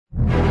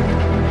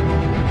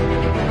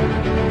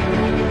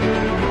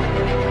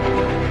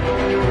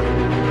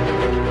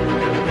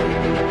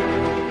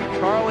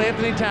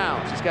Anthony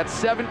Towns. He's got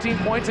 17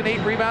 points and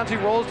 8 rebounds. He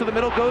rolls to the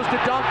middle, goes to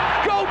dunk.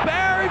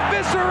 Gobert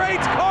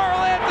eviscerates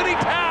Karl Anthony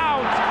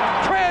Towns.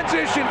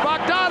 Transition,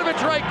 Bogdanovich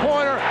right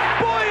corner.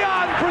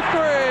 Boyan for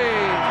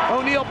 3.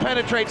 O'Neal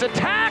penetrates,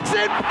 attacks,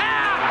 and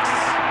packs.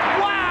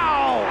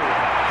 Wow!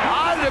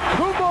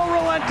 Antetokounmpo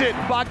relented.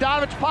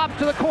 Bogdanovich pops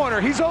to the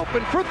corner. He's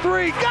open for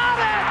 3. Got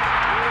it!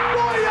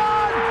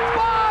 Boyan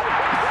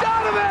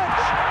Bogdanovich!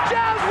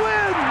 Jazz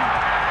win!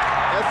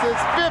 That's his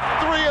 5th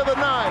 3 of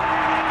the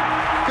night.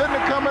 Couldn't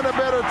have come at a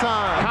better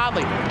time.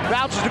 Conley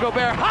bounces to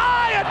Gobert.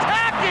 High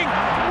attacking!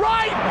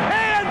 Right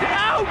hand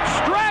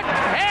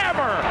outstretched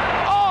hammer!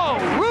 Oh,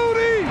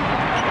 Rudy!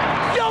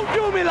 Don't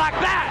do me like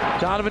that!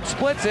 Donovan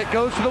splits it,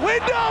 goes to the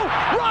window,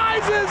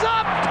 rises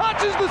up,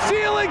 touches the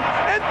ceiling,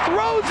 and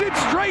throws it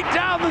straight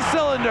down the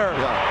cylinder.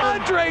 Yeah.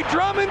 Andre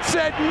Drummond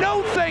said,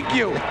 no thank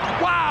you.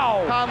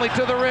 Wow! Conley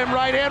to the rim,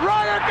 right hand.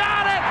 Ryder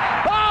got it!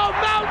 Oh,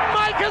 Mountain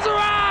Mike has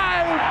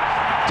arrived!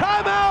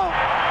 Timeout!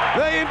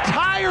 The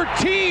entire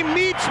team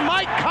meets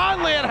Mike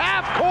Conley at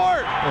half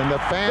court. And the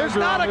fans There's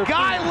not a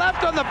guy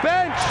left on the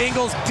bench.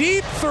 Ingles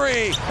deep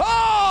 3.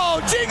 Oh,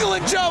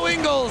 Jingling Joe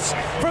Ingles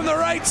from the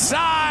right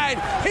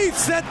side. He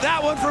sent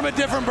that one from a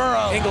different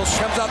borough. Ingles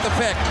comes out the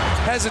pick,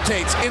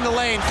 hesitates, in the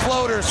lane,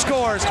 floater,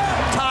 scores,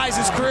 ties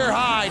his career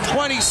high,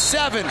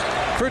 27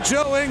 for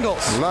Joe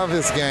Ingles. Love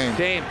his game.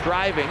 Dame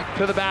driving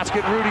to the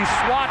basket. Rudy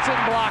swats it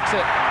and blocks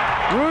it.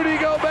 Rudy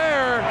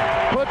Gobert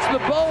puts the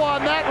bow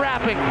on that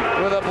wrapping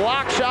with a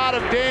block shot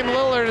of Dame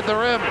Lillard at the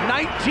rim.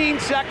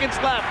 19 seconds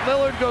left.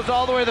 Lillard goes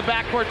all the way to the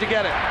backcourt to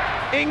get it.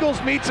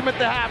 Ingles meets him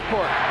at the half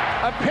court.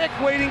 A pick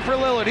waiting for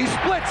Lillard. He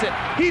splits it.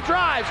 He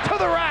drives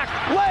to the rack.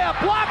 Layup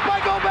blocked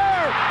by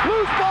Gobert.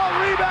 Loose ball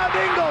rebound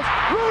Ingles.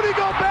 Rudy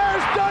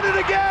Gobert's done it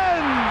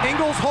again.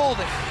 Ingles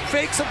holding.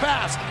 Fakes a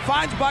pass.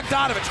 Finds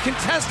Bogdanovich.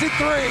 Contested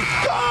 3.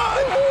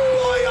 God!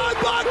 Boyan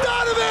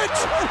Bogdanovich!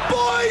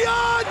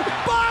 Boyan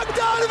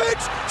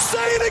Bogdanovich!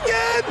 Say it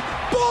again!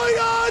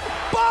 Boyan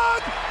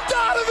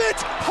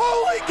Bogdanovich!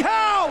 Holy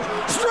cow!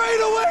 Straight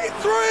away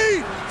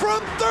 3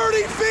 from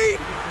 30 feet.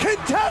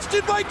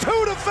 Contested by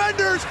 2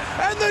 defenders,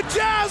 and the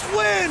Jazz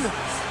win!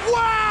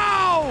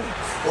 Wow!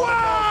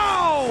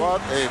 Wow!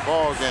 What a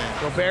ball game.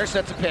 Gobert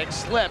sets a pick,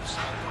 slips,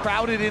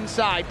 crowded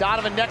inside.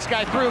 Donovan, next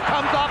guy through,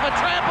 comes off a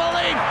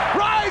trampoline,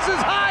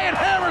 rises high and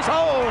hammers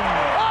home.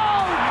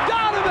 Oh,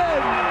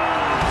 Donovan!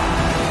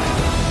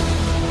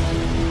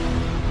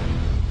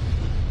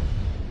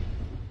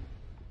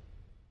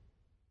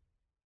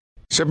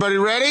 Is everybody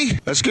ready?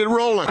 Let's get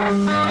rolling.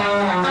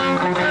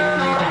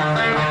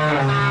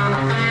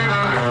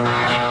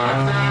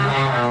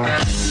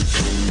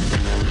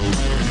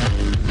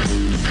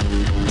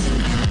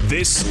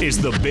 This is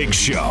The Big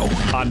Show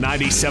on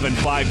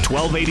 97.5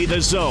 1280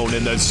 The Zone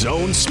and The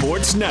Zone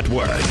Sports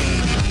Network.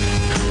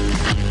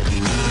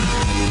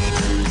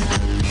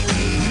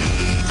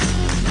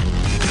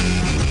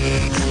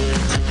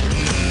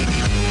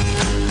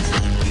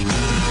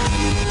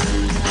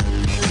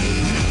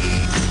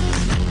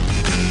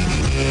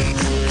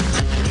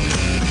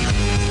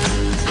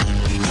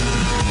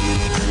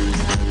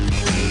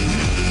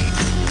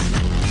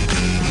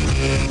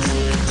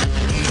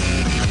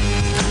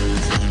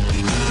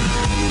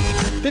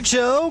 Big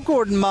Show,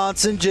 Gordon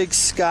Monson, Jake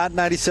Scott,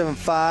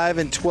 97.5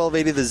 and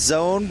 1280 The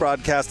Zone,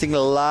 broadcasting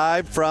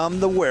live from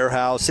the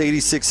warehouse,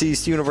 86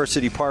 East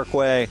University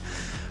Parkway.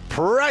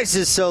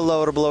 Prices so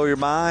low to blow your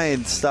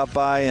mind. Stop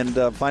by and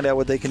find out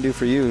what they can do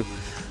for you.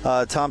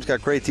 Tom's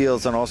got great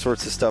deals on all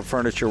sorts of stuff,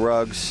 furniture,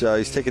 rugs.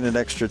 He's taking an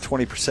extra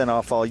 20%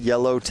 off all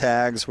yellow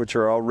tags, which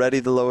are already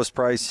the lowest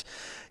price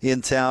in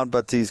town,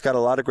 but he's got a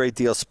lot of great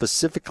deals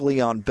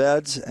specifically on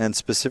beds and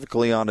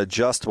specifically on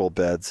adjustable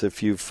beds.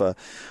 If you've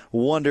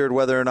wondered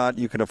whether or not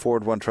you can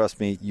afford one,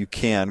 trust me, you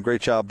can. Great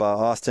job,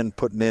 Austin,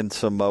 putting in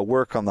some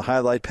work on the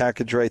highlight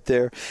package right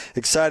there.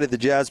 Excited, the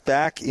Jazz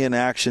back in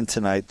action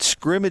tonight,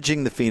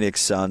 scrimmaging the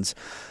Phoenix Suns.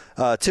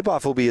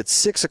 Tip-off will be at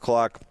 6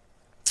 o'clock.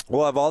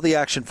 We'll have all the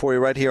action for you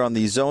right here on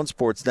the Zone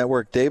Sports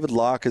Network. David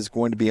Locke is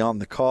going to be on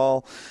the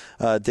call.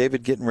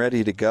 David getting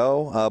ready to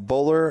go.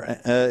 Bowler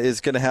is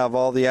going to have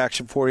all the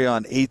action for you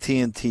on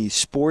AT&T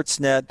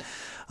Sportsnet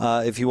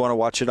if you want to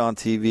watch it on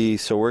TV.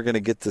 So we're going to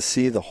get to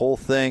see the whole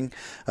thing.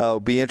 It'll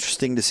be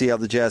interesting to see how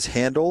the Jazz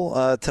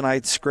handle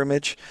tonight's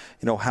scrimmage.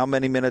 You know, how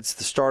many minutes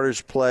the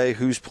starters play,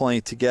 who's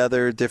playing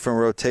together, different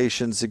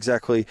rotations,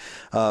 exactly,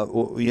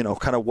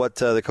 kind of what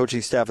the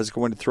coaching staff is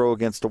going to throw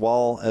against the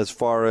wall as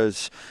far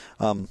as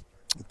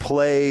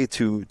play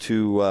to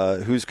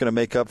who's going to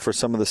make up for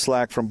some of the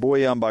slack from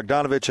Boyan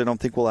Bogdanovich. I don't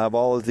think we'll have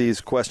all of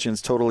these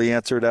questions totally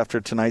answered after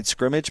tonight's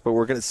scrimmage, but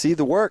we're going to see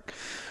the work.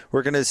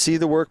 We're going to see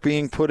the work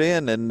being put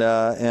in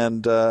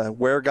and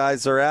where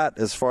guys are at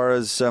as far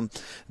as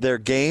their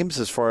games,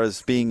 as far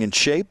as being in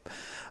shape.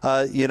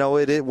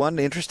 One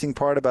interesting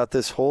part about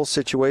this whole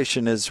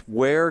situation is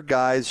where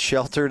guys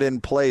sheltered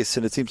in place,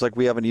 and it seems like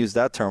we haven't used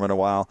that term in a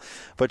while,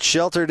 but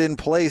sheltered in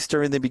place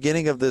during the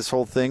beginning of this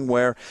whole thing,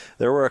 where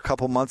there were a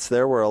couple months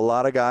there where a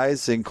lot of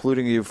guys,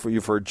 including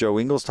you've heard Joe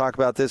Ingles talk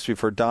about this, we've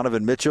heard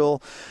Donovan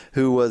Mitchell,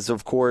 who was,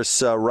 of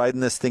course,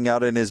 riding this thing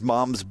out in his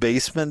mom's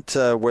basement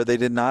where they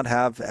did not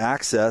have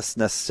access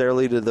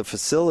necessarily to the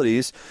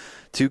facilities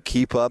to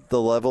keep up the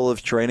level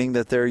of training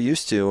that they're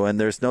used to. And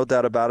there's no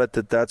doubt about it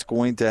that that's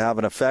going to have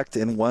an effect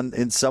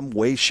in some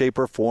way, shape,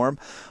 or form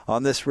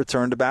on this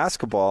return to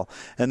basketball.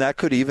 And that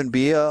could even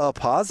be a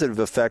positive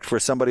effect for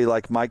somebody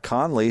like Mike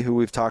Conley, who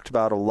we've talked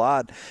about a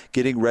lot,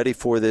 getting ready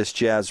for this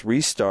Jazz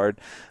restart.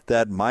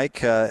 That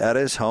Mike at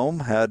his home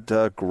had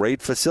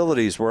great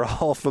facilities. We're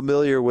all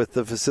familiar with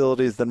the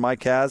facilities that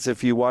Mike has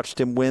if you watched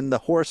him win the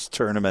horse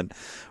tournament,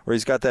 where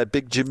he's got that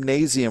big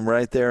gymnasium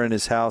right there in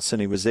his house,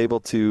 and he was able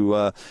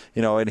to,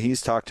 and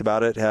he's talked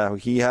about it, how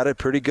he had it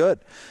pretty good.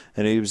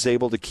 And he was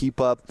able to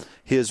keep up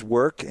his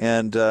work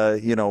and,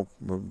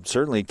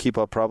 certainly keep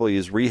up probably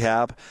his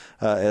rehab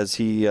as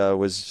he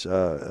was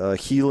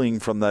healing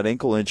from that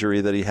ankle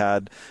injury that he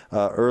had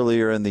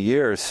earlier in the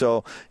year.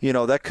 So,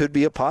 that could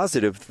be a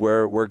positive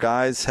where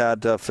guys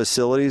had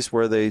facilities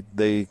where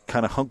they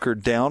kind of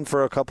hunkered down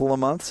for a couple of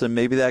months, and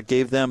maybe that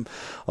gave them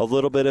a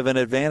little bit of an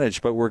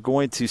advantage. But we're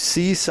going to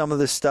see some of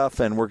this stuff,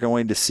 and we're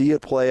going to see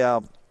it play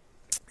out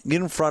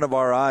in front of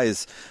our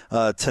eyes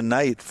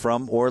tonight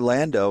from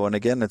Orlando. And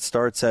again, it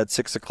starts at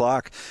 6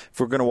 o'clock. If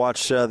we're going to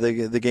watch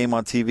the game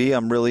on TV,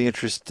 I'm really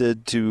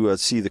interested to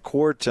see the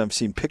court. I've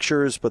seen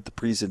pictures, but the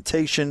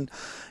presentation,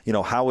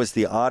 how is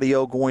the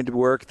audio going to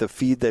work, the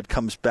feed that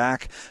comes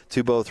back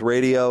to both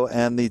radio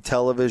and the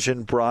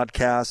television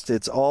broadcast.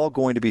 It's all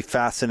going to be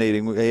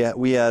fascinating.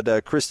 We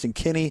had Kristen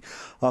Kinney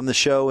on the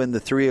show in the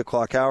 3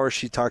 o'clock hour.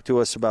 She talked to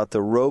us about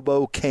the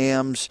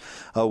robo-cams.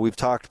 We've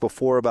talked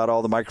before about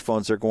all the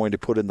microphones they're going to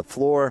put in the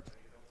floor.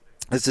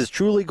 This is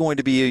truly going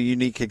to be a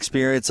unique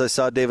experience. I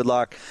saw David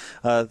Locke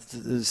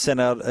send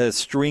out a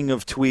string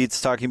of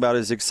tweets talking about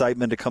his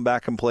excitement to come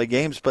back and play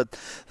games, but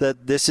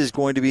that this is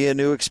going to be a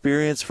new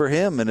experience for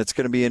him, and it's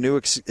going to be a new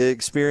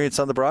experience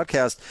on the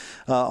broadcast.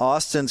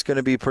 Austin's going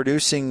to be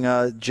producing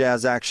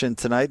Jazz Action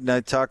tonight, and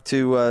I talked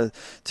to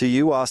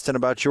you, Austin,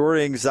 about your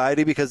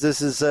anxiety because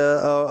this is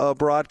a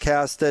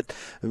broadcast that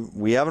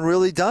we haven't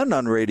really done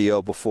on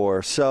radio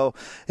before. So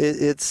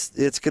it's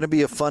going to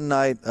be a fun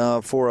night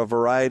for a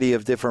variety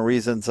of different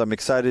reasons. I'm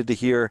excited to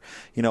hear,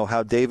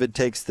 how David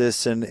takes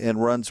this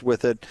and runs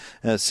with it,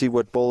 see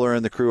what Bowler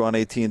and the crew on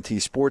AT&T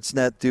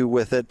Sportsnet do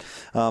with it.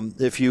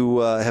 If you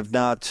have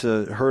not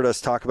heard us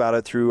talk about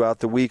it throughout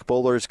the week,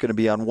 Bowler is going to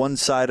be on one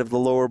side of the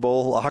lower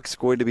bowl. Locke's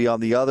going to be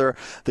on the other.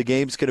 The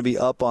game's going to be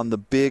up on the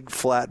big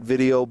flat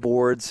video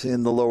boards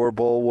in the lower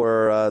bowl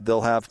where they'll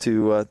have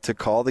to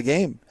call the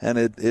game, and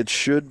it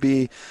should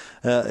be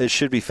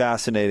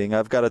fascinating.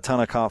 I've got a ton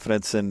of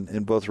confidence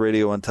in both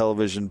radio and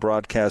television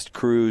broadcast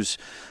crews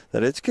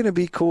that it's going to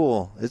be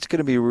cool. It's going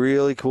to be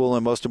really cool,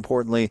 and most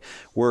importantly,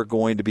 we're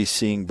going to be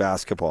seeing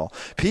basketball.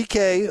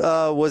 PK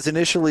was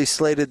initially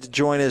slated to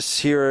join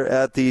us here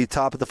at the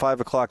top of the 5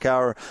 o'clock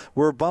hour.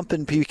 We're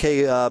bumping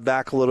PK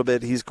back a little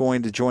bit. He's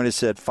going to join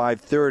us at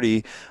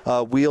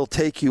 5:30. We'll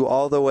take you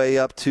all the way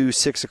up to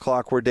 6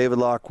 o'clock, where David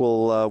Locke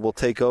will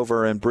take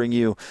over and bring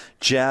you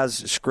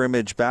Jazz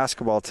scrimmage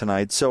basketball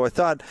tonight. So I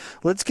thought,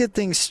 let's get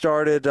things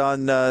started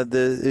on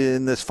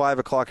in this 5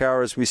 o'clock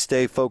hour as we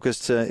stay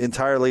focused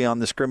entirely on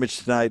the scrimmage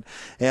tonight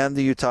and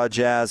the Utah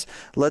Jazz.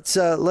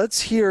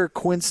 Let's hear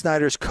Quinn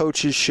Snyder's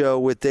Coach's Show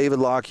with David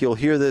Locke. You'll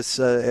hear this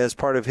as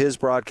part of his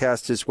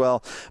broadcast as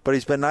well, but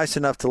he's been nice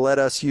enough to let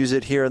us use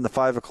it here in the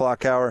 5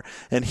 o'clock hour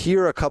and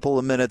hear a couple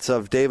of minutes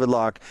of David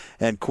Locke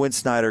and Quinn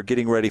Snyder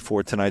getting ready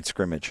for tonight's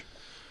scrimmage.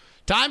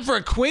 Time for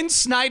a Quinn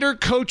Snyder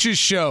Coach's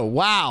Show.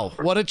 Wow,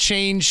 what a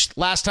change.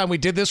 Last time we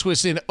did this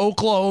was in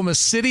Oklahoma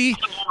City.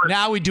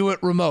 Now we do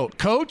it remote.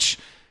 Coach,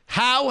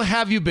 how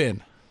have you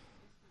been?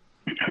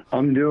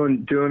 I'm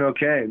doing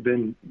okay.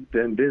 Been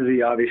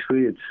busy,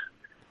 obviously. It's,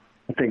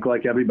 I think,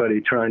 like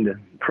everybody, trying to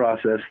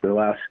process the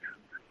last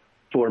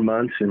 4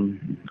 months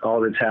and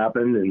all that's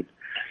happened. And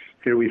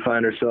here we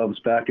find ourselves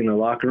back in the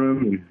locker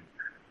room and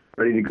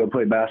ready to go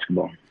play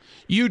basketball.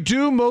 You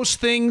do most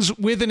things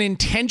with an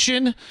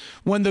intention.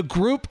 When the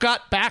group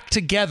got back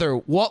together,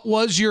 what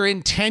was your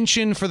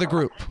intention for the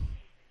group?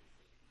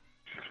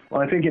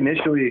 Well, I think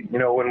initially,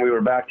 when we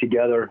were back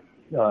together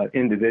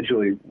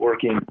individually,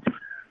 working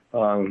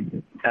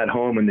at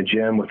home in the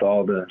gym with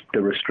all the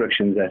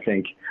restrictions, I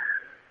think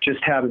just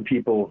having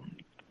people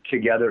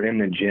together in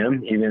the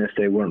gym, even if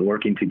they weren't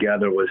working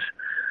together, was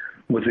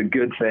a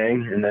good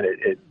thing. And then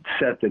it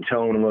set the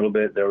tone a little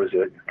bit. There was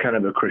a kind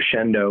of a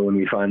crescendo when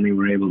we finally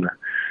were able to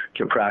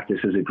practice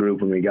as a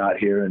group when we got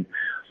here. And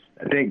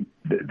I think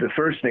the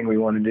first thing we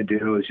wanted to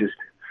do was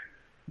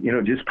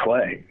just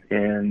play.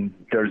 And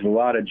there's a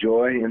lot of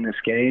joy in this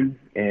game.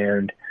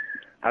 And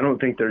I don't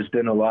think there's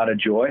been a lot of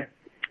joy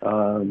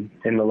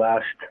in the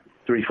last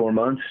 3-4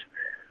 months.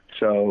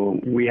 So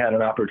we had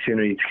an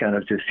opportunity to kind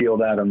of to feel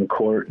that on the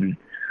court and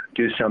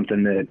do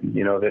something that,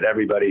 that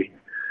everybody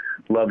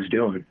loves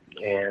doing.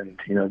 And,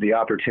 the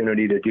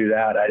opportunity to do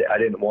that, I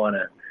didn't want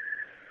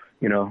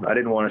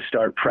to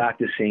start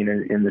practicing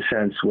in the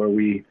sense where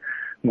we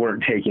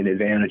weren't taking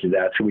advantage of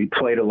that. So we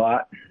played a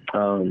lot.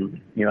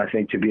 I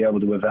think to be able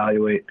to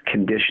evaluate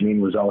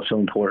conditioning was also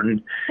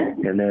important.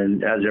 And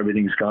then as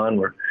everything's gone,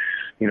 we're,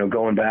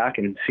 going back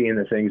and seeing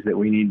the things that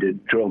we need to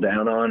drill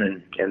down on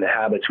and the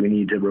habits we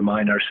need to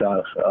remind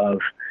ourselves of.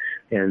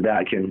 And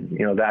that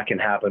can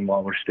happen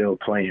while we're still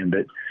playing.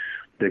 But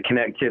the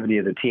connectivity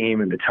of the team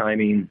and the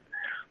timing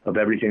of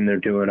everything they're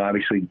doing,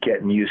 obviously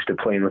getting used to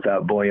playing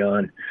without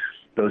Boyan,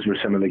 those were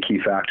some of the key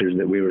factors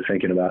that we were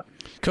thinking about.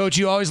 Coach,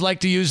 you always like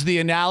to use the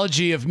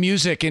analogy of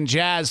music and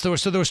jazz. There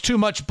was too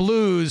much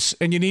blues,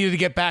 and you needed to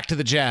get back to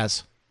the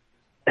jazz.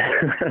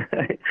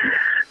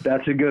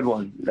 That's a good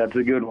one.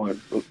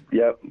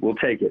 Yep, we'll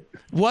take it.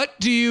 What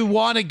do you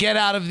want to get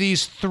out of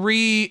these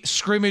 3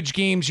 scrimmage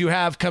games you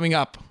have coming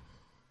up?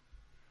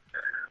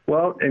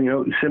 Well,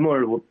 and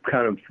similar to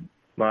kind of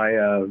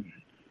my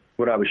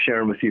what I was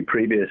sharing with you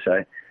previous,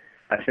 I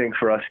think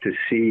for us to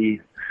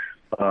see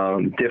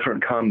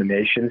different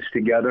combinations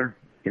together.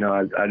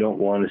 I don't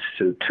want us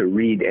to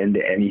read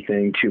into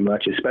anything too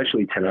much,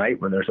 especially tonight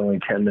when there's only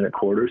 10-minute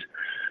quarters.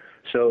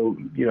 So,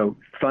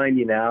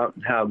 finding out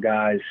how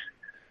guys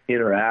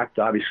interact,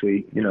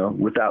 obviously,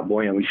 without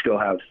Boyan, we still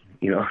have,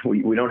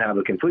 we don't have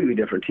a completely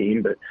different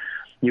team, but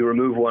you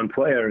remove one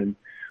player and,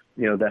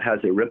 that has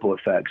a ripple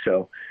effect.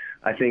 So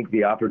I think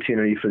the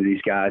opportunity for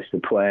these guys to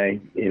play,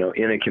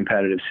 in a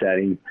competitive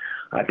setting,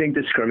 I think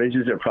the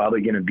scrimmages are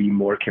probably going to be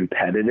more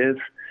competitive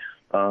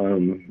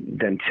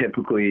than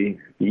typically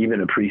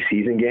even a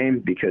preseason game,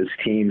 because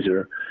teams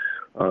are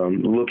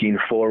looking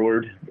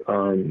forward,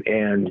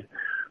 and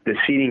the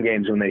seeding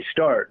games when they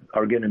start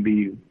are going to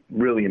be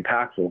really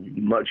impactful,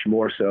 much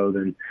more so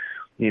than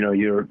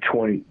your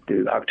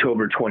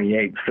October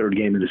 28th third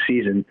game of the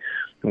season,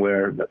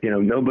 where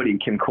nobody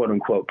can quote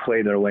unquote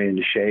play their way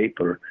into shape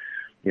or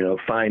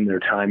find their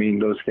timing.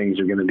 Those things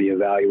are going to be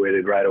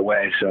evaluated right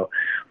away. So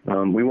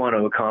we want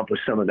to accomplish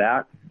some of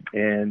that.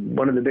 And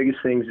one of the biggest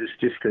things is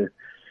just to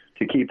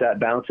keep that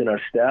bounce in our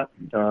step,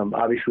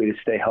 obviously to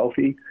stay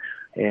healthy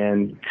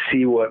and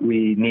see what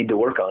we need to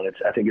work on.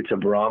 I think it's a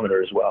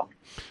barometer as well.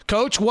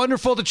 Coach,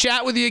 wonderful to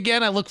chat with you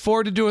again. I look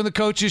forward to doing the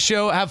Coaches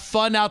Show. Have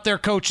fun out there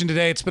coaching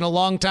today. It's been a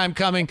long time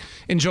coming.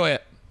 Enjoy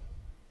it.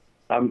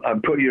 I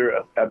put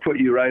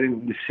you right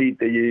in the seat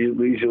that you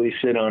usually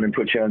sit on and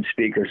put you on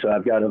speaker, so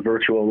I've got a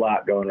virtual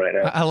lot going right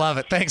now. I love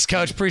it. Thanks,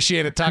 Coach.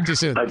 Appreciate it. Talk to you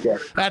soon. Okay.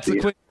 That's the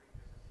quick.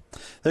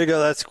 There you go.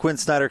 That's Quinn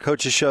Snyder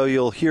Coaches Show.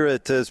 You'll hear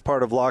it as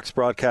part of Locke's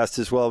broadcast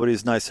as well, but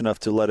he's nice enough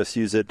to let us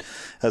use it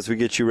as we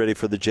get you ready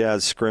for the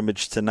Jazz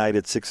scrimmage tonight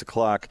at 6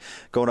 o'clock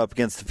going up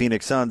against the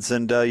Phoenix Suns.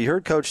 And you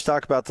heard Coach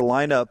talk about the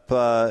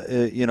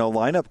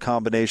lineup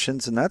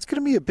combinations, and that's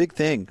going to be a big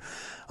thing.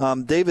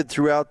 David,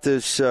 throughout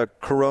this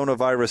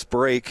coronavirus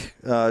break,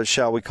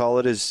 shall we call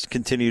it, has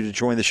continued to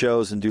join the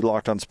shows and do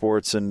Locked On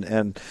Sports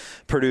and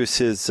produce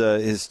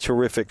his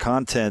terrific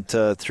content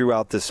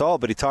throughout this all.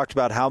 But he talked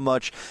about how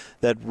much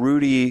that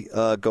Rudy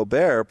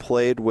Gobert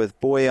played with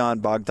Bojan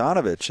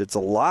Bogdanovic. It's a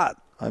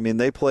lot. I mean,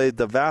 they played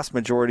the vast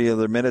majority of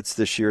their minutes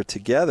this year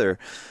together.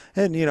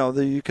 And,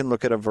 you can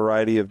look at a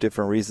variety of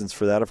different reasons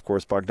for that. Of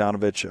course,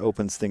 Bogdanovic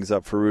opens things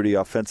up for Rudy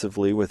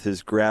offensively with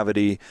his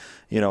gravity.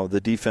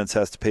 The defense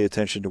has to pay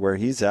attention to where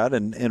he's at.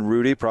 And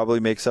Rudy probably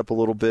makes up a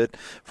little bit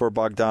for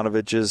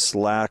Bogdanovic's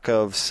lack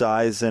of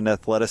size and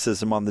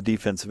athleticism on the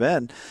defensive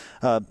end.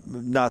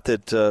 Not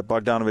that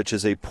Bogdanovic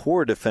is a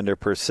poor defender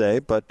per se,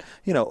 but,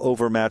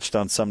 overmatched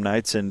on some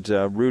nights. And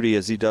Rudy,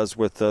 as he does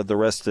with the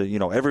rest of,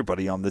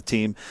 everybody on the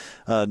team,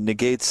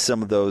 negates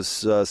some of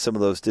those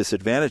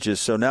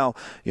disadvantages. So now,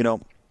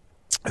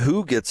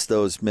 who gets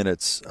those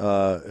minutes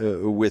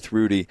with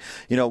Rudy?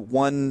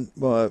 One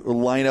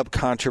lineup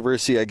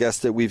controversy, I guess,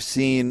 that we've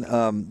seen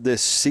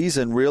this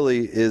season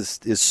really is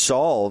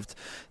solved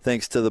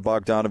thanks to the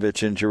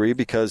Bogdanovic injury,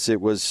 because it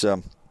was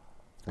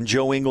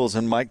Joe Ingles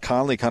and Mike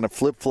Conley kind of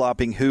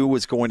flip-flopping who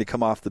was going to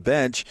come off the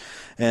bench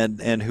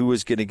and who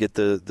was going to get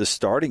the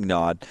starting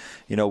nod.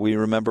 We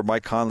remember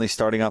Mike Conley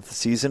starting off the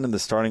season in the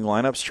starting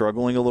lineup,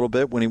 struggling a little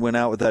bit. When he went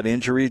out with that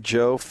injury,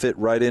 Joe fit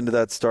right into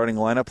that starting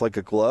lineup like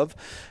a glove,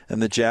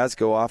 and the Jazz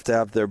go off to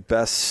have their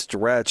best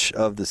stretch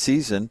of the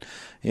season.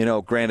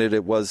 Granted,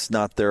 it was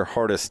not their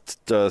hardest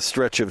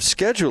stretch of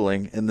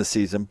scheduling in the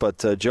season,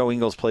 but Joe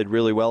Ingles played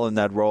really well in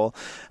that role.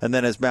 And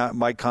then as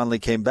Mike Conley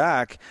came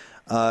back,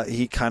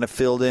 he kind of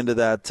filled into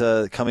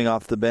that coming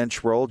off the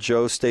bench role.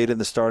 Joe stayed in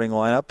the starting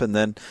lineup, and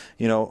then,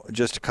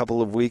 just a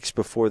couple of weeks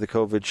before the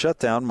COVID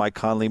shutdown, Mike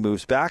Conley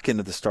moves back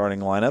into the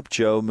starting lineup.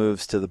 Joe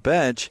moves to the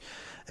bench,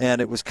 and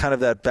it was kind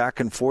of that back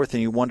and forth,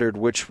 and you wondered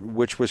which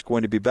was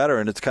going to be better.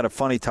 And it's kind of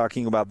funny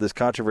talking about this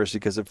controversy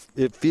because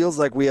it feels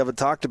like we haven't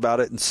talked about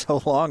it in so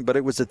long, but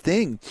it was a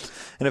thing.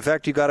 And in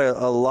fact, you got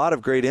a lot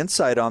of great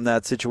insight on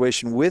that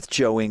situation with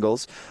Joe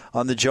Ingles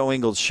on the Joe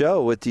Ingles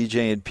Show with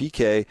DJ and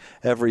PK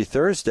every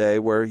Thursday,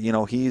 where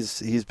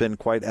he's been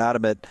quite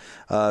adamant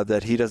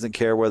that he doesn't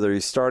care whether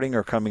he's starting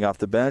or coming off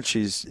the bench.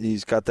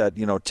 He's got that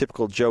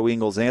typical Joe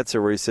Ingles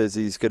answer where he says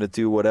he's going to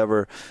do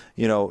whatever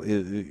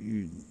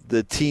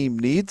the team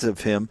needs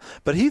of him.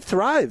 But he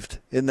thrived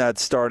in that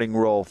starting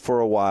role for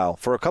a while,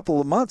 for a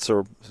couple of months,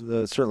 or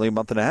certainly a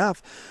month and a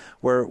half,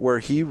 where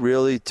he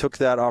really took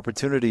that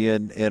opportunity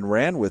and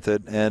ran with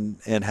it and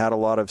had a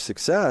lot of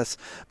success.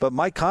 But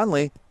Mike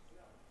Conley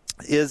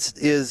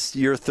is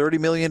your $30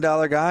 million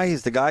guy.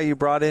 He's the guy you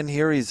brought in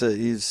here. He's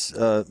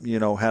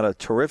had a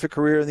terrific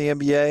career in the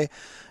NBA.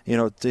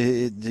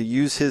 To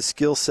use his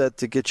skill set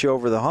to get you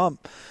over the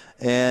hump.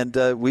 And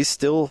we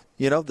still,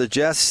 the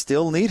Jazz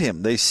still need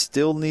him. They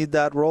still need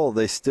that role.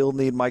 They still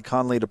need Mike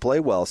Conley to play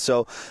well.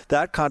 So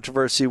that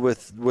controversy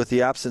with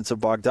the absence of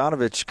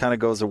Bogdanovich kind of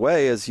goes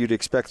away, as you'd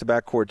expect the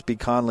backcourt to be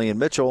Conley and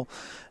Mitchell,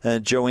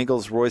 and Joe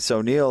Ingles, Royce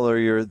O'Neal are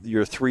your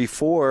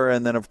 3-4,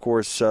 and then of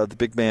course the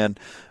big man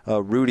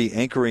Rudy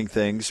anchoring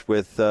things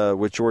with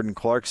Jordan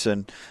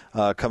Clarkson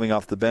coming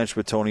off the bench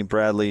with Tony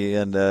Bradley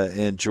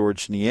and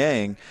George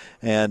Niang,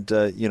 and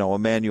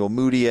Emmanuel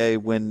Mudiay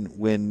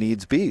when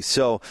needs be.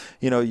 So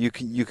you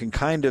can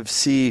kind of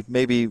see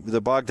maybe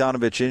the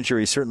Bogdanovich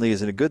injury certainly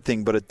isn't a good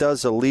thing, but it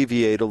does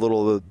alleviate a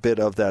little bit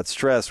of that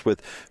stress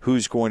with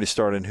who's going to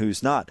start and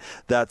who's not.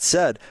 That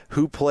said,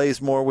 who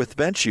plays more with the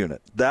bench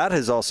unit? That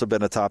has also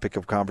been a topic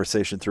of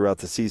conversation throughout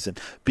the season.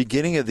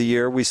 Beginning of the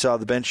year, we saw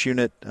the bench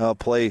unit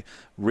play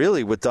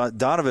really with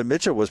Donovan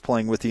Mitchell was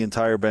playing with the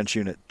entire bench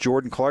unit.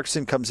 Jordan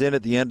Clarkson comes in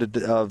at the end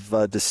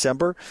of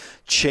December,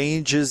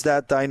 changes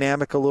that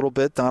dynamic a little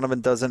bit.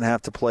 Donovan doesn't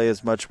have to play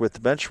as much with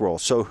the bench role.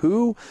 So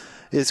who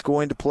is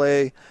going to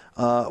play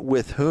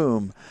with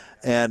whom?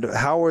 And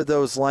how are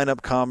those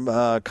lineup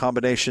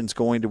combinations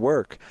going to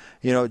work?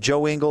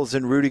 Joe Ingles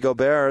and Rudy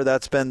Gobert,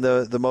 that's been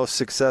the most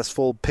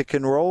successful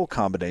pick-and-roll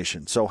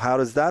combination. So how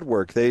does that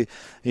work?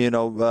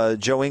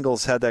 Joe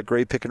Ingles had that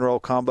great pick-and-roll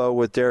combo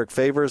with Derek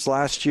Favors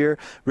last year.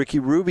 Ricky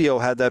Rubio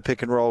had that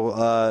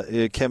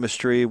pick-and-roll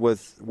chemistry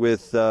with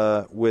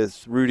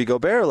Rudy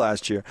Gobert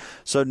last year.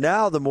 So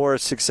now the more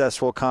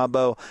successful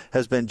combo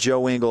has been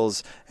Joe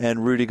Ingles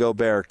and Rudy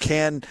Gobert.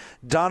 Can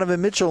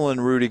Donovan Mitchell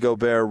and Rudy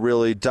Gobert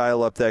really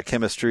dial up that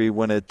chemistry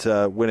when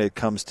it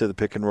comes to the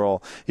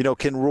pick-and-roll?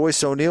 Can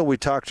Royce O'Neal, we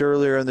talked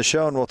earlier in the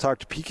show, and we'll talk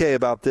to PK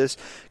about this,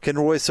 can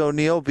Royce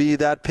O'Neal be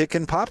that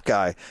pick-and-pop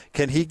guy?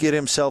 Can he get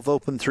himself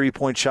open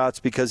three-point shots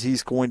because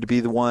he's going to be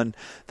the one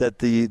that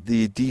the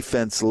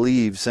defense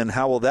leaves? And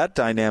how will that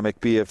dynamic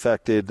be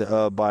affected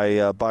by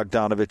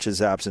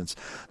Bogdanovich's absence?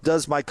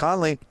 Does Mike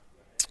Conley,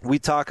 we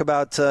talk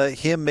about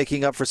him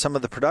making up for some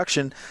of the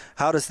production.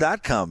 How does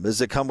that come? Does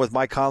it come with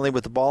Mike Conley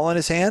with the ball in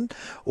his hand?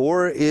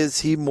 Or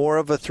is he more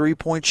of a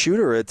three-point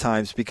shooter at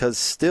times? Because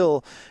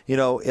still,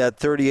 at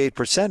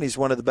 38%, he's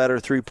one of the better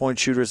three-point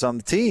shooters on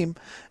the team.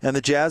 And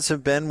the Jazz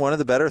have been one of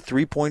the better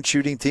three-point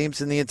shooting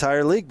teams in the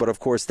entire league. But, of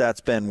course,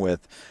 that's been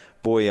with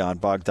Bojan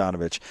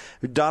Bogdanović.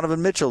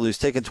 Donovan Mitchell, who's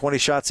taken 20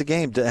 shots a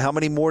game, how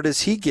many more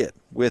does he get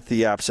with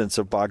the absence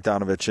of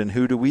Bogdanović, and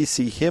who do we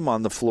see him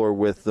on the floor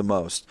with the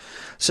most?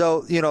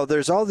 So,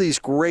 there's all these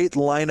great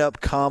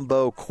lineup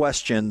combo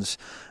questions,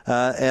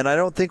 and I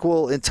don't think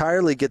we'll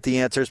entirely get the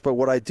answers, but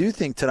what I do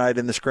think tonight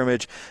in the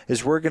scrimmage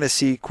is we're going to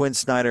see Quinn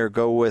Snyder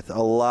go with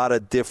a lot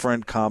of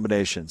different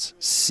combinations,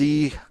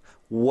 see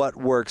what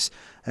works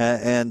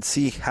and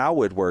see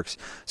how it works.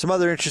 Some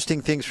other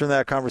interesting things from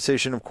that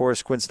conversation, of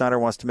course, Quinn Snyder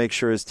wants to make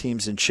sure his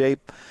team's in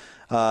shape.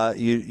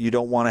 You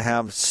don't want to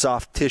have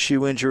soft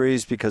tissue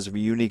injuries because of a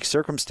unique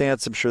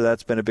circumstance. I'm sure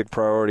that's been a big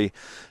priority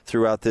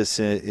throughout this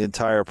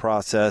entire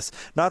process,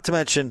 not to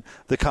mention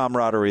the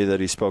camaraderie that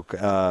he spoke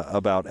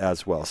about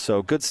as well.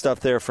 So good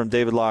stuff there from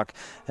David Locke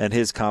and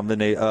his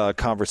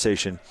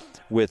conversation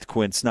with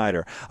Quinn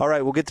Snyder. All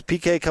right, we'll get to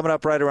PK coming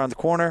up right around the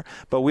corner,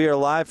 but we are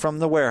live from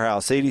the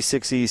warehouse,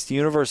 86 East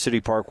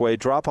University Parkway.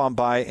 Drop on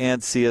by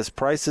and see us.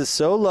 Prices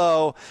so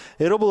low,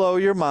 it'll blow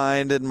your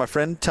mind. And my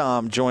friend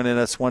Tom joining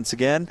us once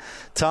again.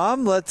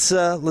 Tom, let's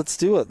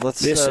do it.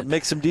 Let's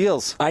make some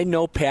deals. I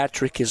know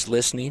Patrick is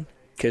listening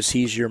because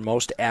he's your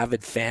most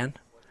avid fan.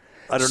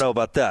 I don't know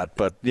about that,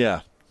 but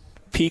yeah.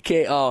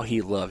 PK, oh, he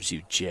loves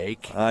you,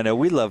 Jake. I know.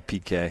 We love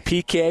PK.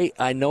 PK,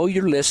 I know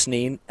you're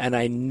listening, and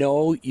I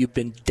know you've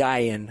been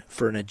dying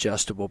for an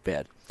adjustable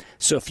bed.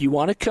 So if you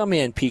want to come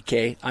in,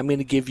 PK, I'm going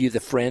to give you the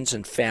friends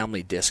and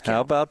family discount.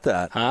 How about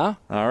that? Huh?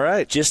 All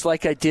right. Just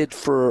like I did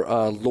for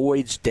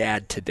Lloyd's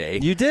dad today.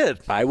 You did.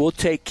 I will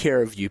take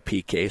care of you,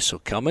 PK, so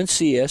come and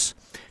see us.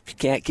 If you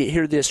can't get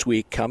here this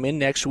week, come in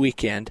next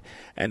weekend,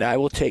 and I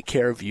will take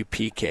care of you,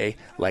 PK,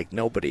 like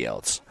nobody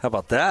else. How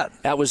about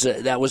that? That was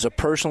a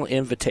personal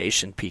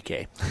invitation,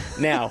 PK.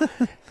 Now,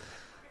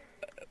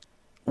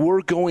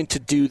 we're going to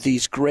do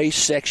these gray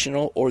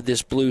sectional or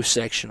this blue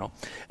sectional.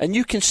 And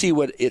you can see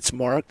what it's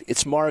marked.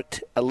 It's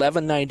marked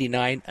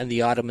 $11.99 and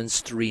the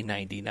Ottoman's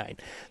 $3.99.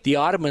 The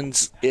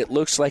Ottoman's, it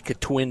looks like a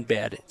twin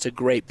bed. It's a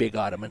great big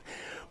Ottoman.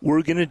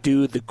 We're going to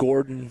do the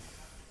Gordon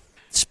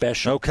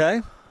special.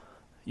 Okay.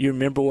 You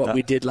remember what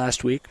we did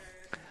last week?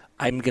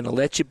 I'm going to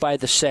let you buy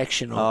the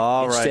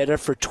sectional instead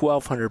of for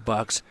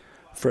 $1,200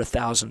 for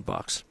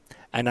 $1,000,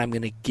 and I'm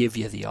going to give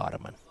you the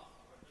Ottoman.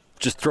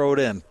 Just throw it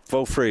in,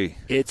 for free.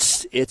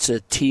 It's a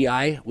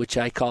TI, which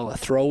I call a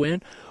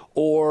throw-in,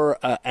 or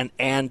an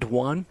and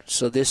one.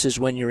 So this is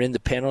when you're in the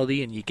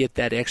penalty and you get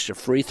that extra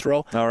free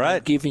throw. All right.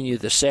 I'm giving you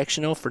the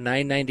sectional for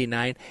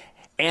 $9.99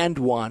 and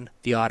one,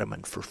 the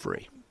Ottoman for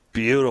free.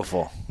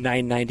 Beautiful.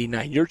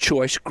 $9.99. Your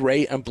choice,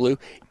 gray and blue.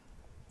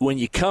 When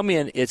you come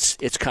in, it's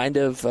kind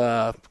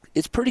of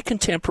it's pretty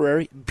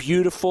contemporary,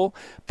 beautiful,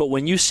 but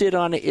when you sit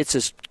on it, it's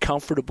as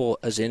comfortable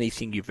as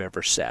anything you've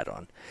ever sat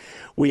on.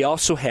 We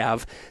also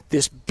have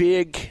this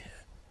big,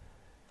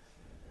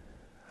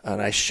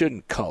 and I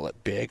shouldn't call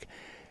it big,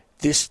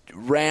 this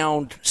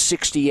round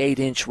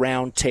 68-inch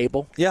round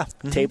table. Yeah.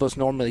 Table's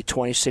normally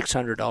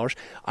 $2,600.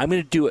 I'm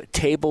going to do a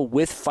table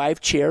with 5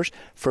 chairs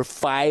for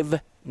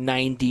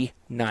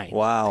 $599.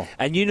 Wow.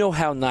 And you know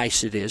how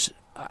nice it is.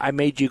 I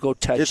made you go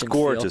touch it's and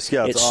gorgeous.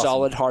 feel. Yeah, it's awesome.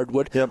 Solid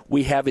hardwood. Yep.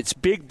 We have its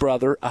big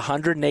brother, a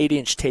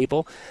 108-inch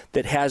table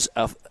that has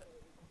a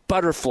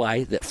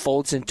butterfly that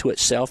folds into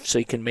itself so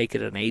you can make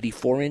it an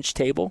 84-inch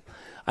table.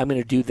 I'm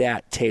going to do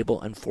that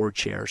table and 4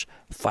 chairs,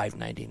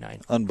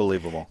 $599.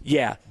 Unbelievable.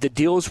 Yeah, the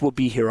deals will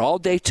be here all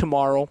day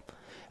tomorrow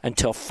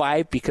until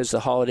 5 because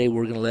the holiday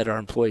we're going to let our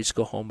employees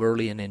go home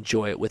early and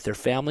enjoy it with their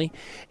family,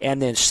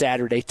 and then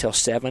Saturday till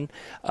 7.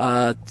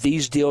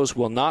 These deals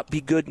will not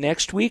be good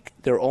next week.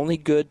 They're only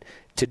good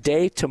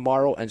today,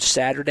 tomorrow, and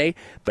Saturday,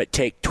 but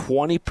take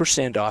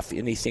 20% off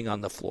anything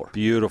on the floor.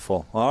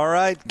 Beautiful. All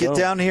right, get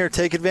down here.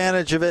 Take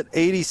advantage of it.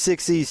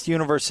 86 East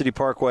University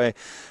Parkway.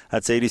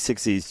 That's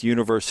 86 East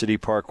University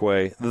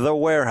Parkway, the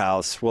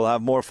warehouse. We'll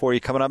have more for you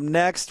coming up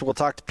next. We'll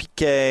talk to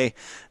PK,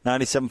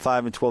 97.5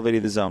 and 1280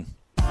 The Zone.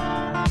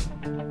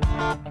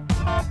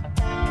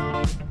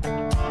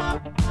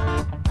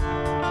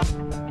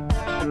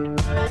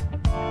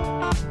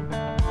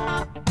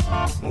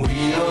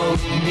 We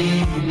don't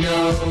need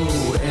no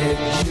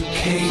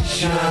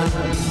education.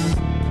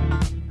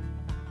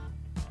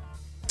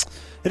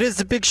 It is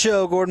the Big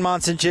Show. Gordon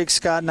Monson, Jake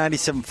Scott,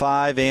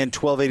 97.5 and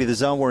 1280 The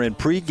Zone. We're in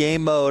pregame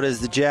mode as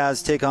the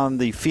Jazz take on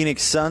the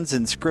Phoenix Suns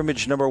in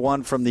scrimmage number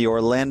 1 from the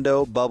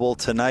Orlando bubble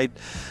tonight.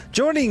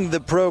 Joining the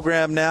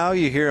program now,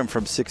 you hear him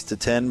from 6 to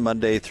 10,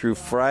 Monday through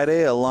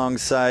Friday,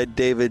 alongside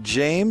David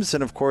James,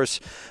 and, of course,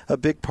 a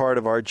big part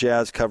of our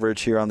Jazz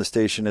coverage here on the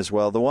station as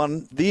well. The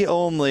one, the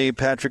only,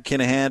 Patrick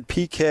Kinahan.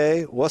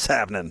 PK, what's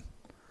happening?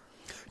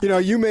 You know,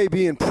 you may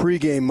be in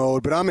pregame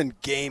mode, but I'm in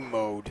game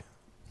mode.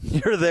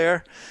 You're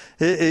there.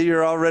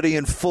 You're already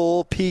in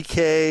full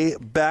PK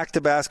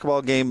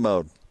back-to-basketball game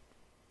mode.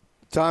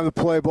 Time to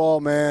play ball,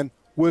 man.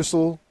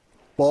 Whistle,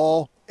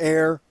 ball,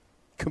 air,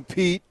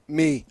 compete,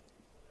 me.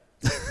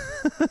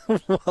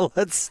 Well,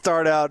 let's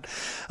start out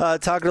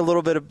talking a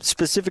little bit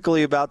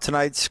specifically about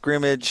tonight's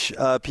scrimmage,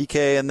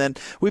 PK, and then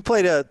we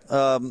played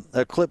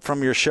a clip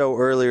from your show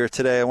earlier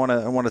today. I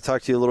want to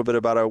talk to you a little bit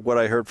about what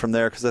I heard from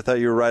there because I thought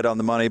you were right on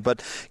the money.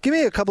 But give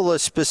me a couple of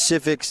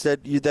specifics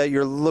that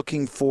you're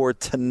looking for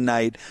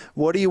tonight.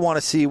 What do you want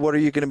to see? What are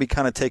you going to be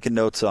kind of taking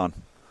notes on?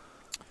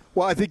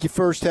 Well, I think you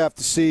first have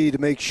to see to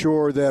make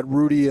sure that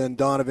Rudy and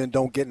Donovan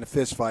don't get in a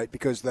fist fight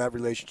because that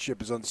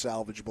relationship is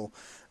unsalvageable.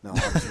 No,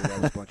 obviously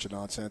that was a bunch of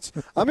nonsense.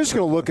 I'm just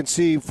going to look and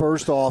see,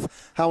 first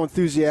off, how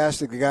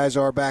enthusiastic the guys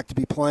are back to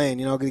be playing.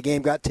 You know, the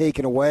game got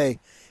taken away,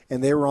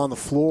 and they were on the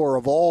floor.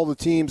 Of all the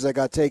teams that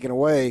got taken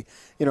away,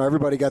 you know,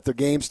 everybody got their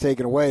games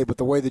taken away, but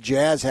the way the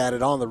Jazz had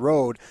it on the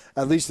road,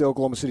 at least the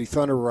Oklahoma City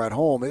Thunder were at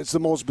home, it's the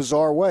most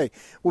bizarre way.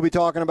 We'll be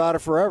talking about it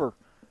forever.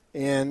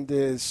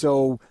 And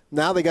so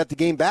now they got the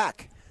game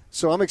back.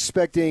 So I'm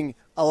expecting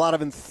a lot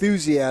of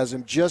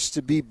enthusiasm just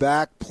to be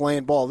back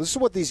playing ball. This is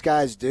what these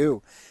guys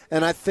do.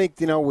 And I think,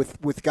 you know,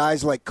 with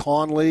guys like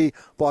Conley,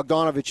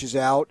 Bogdanovich is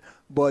out,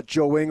 but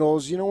Joe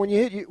Ingles, you know,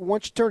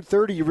 once you turn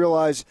 30, you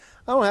realize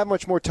I don't have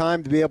much more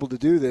time to be able to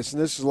do this,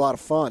 and this is a lot of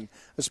fun,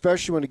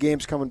 especially when the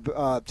game's coming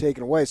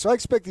taken away. So I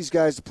expect these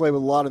guys to play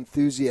with a lot of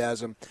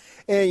enthusiasm.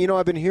 And, you know,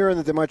 I've been hearing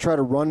that they might try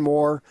to run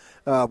more.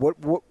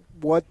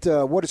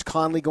 What is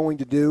Conley going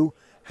to do?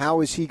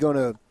 How is he going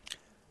to,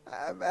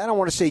 I don't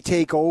want to say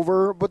take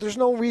over, but there's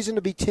no reason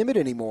to be timid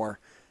anymore.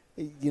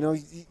 You know,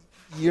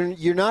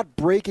 you're not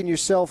breaking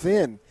yourself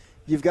in.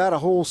 You've got a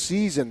whole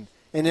season,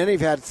 and then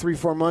you've had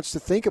 3-4 months to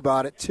think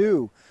about it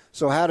too.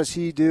 So how does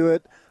he do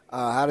it?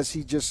 How does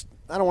he just,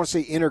 I don't want to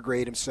say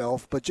integrate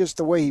himself, but just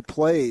the way he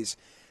plays.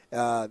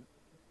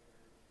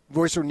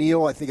 Royce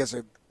O'Neal, I think, has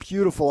a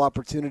beautiful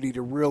opportunity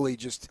to really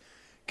just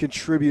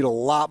contribute a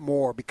lot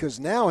more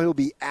because now he'll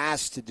be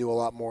asked to do a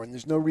lot more, and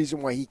there's no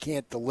reason why he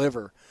can't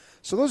deliver.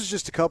 So those are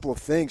just a couple of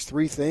things,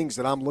 3 things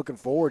that I'm looking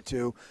forward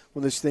to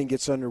when this thing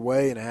gets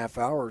underway in a half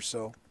hour or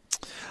so.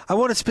 I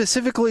want to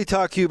specifically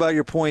talk to you about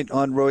your point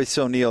on Royce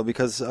O'Neal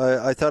because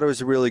I thought it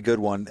was a really good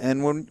one.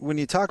 And when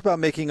you talk about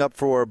making up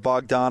for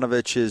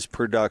Bogdanovich's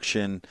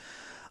production,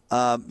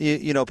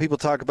 people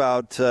talk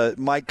about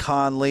Mike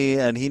Conley,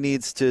 and he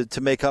needs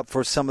to make up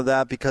for some of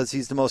that because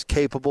he's the most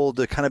capable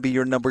to kind of be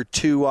your number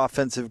 2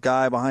 offensive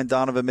guy behind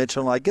Donovan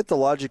Mitchell. And I get the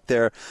logic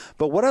there.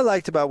 But what I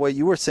liked about what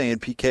you were saying,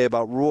 PK,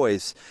 about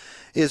Royce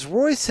is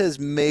Royce has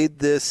made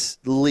this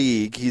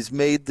league, he's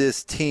made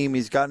this team,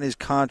 he's gotten his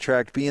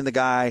contract being the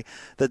guy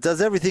that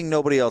does everything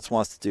nobody else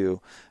wants to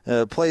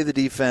do. Play the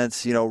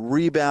defense,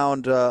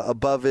 rebound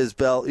above his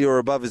belt or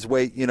above his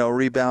weight,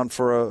 rebound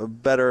for a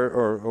better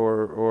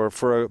or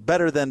for a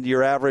better than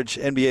your average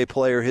NBA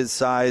player his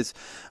size,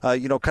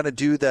 kind of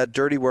do that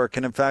dirty work.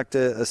 And in fact,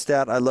 a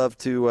stat I love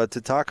to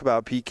talk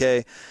about,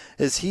 PK,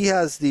 is he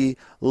has the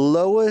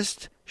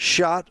lowest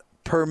shot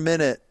per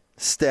minute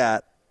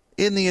stat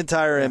in the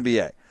entire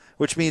NBA,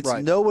 which means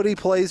nobody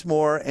plays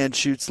more and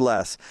shoots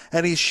less.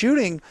 And he's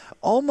shooting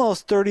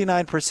almost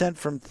 39%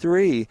 from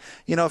 3.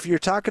 If you're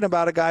talking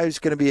about a guy who's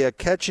going to be a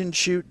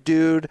catch-and-shoot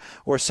dude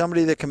or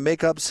somebody that can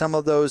make up some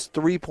of those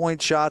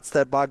three-point shots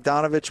that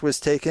Bogdanovich was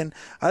taking,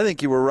 I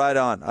think you were right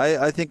on.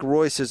 I think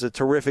Royce is a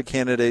terrific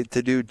candidate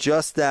to do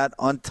just that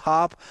on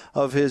top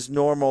of his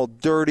normal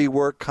dirty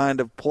work kind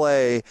of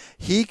play.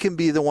 He can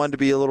be the one to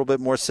be a little bit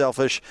more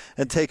selfish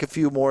and take a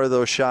few more of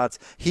those shots.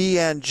 He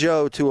and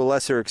Joe to a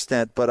lesser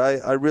extent, but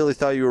I really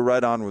thought you were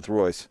right on with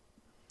Royce.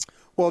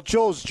 Well,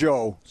 Joe's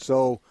Joe,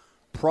 so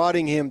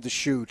prodding him to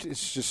shoot,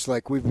 it's just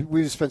like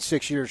we've spent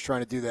 6 years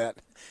trying to do that.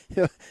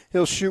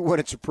 He'll shoot when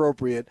it's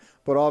appropriate,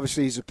 but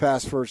obviously he's a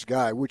pass-first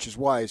guy, which is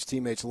why his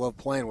teammates love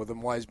playing with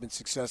him, why he's been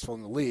successful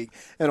in the league,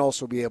 and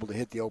also be able to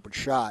hit the open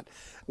shot.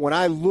 When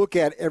I look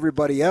at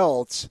everybody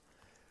else,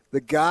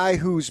 the guy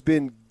who's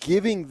been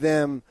giving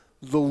them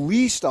the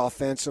least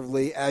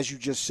offensively, as you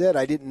just said,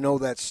 I didn't know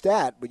that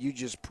stat, but you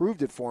just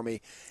proved it for me,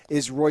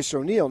 is Royce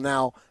O'Neal.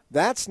 Now,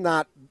 that's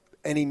not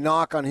any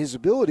knock on his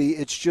ability.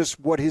 It's just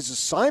what his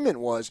assignment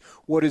was,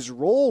 what his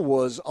role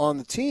was on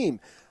the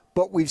team.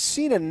 But we've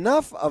seen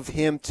enough of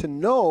him to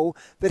know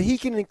that he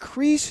can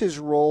increase his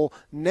role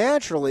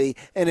naturally,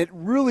 and it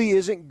really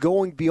isn't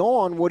going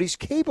beyond what he's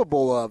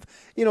capable of.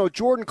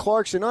 Jordan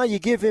Clarkson, you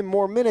give him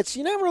more minutes,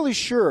 you're not really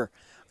sure.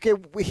 Okay,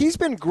 he's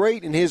been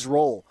great in his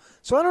role.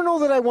 So I don't know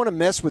that I want to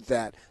mess with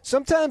that.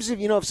 Sometimes,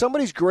 if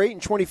somebody's great in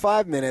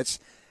 25 minutes,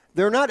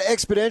 they're not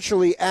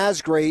exponentially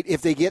as great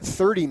if they get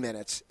 30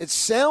 minutes. It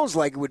sounds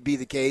like it would be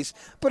the case,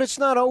 but it's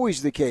not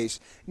always the case.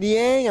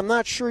 Niang, I'm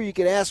not sure you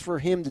could ask for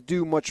him to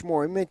do much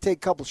more. He may take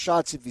a couple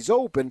shots if he's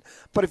open,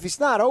 but if he's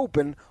not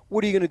open,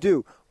 what are you going to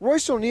do?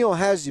 Royce O'Neal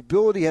has the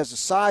ability, has the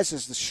size,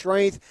 has the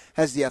strength,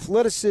 has the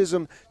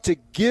athleticism to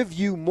give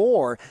you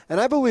more. And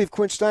I believe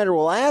Quinn Snyder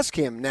will ask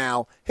him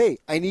now, hey,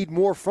 I need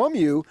more from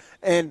you,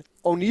 and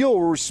O'Neal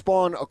will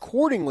respond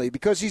accordingly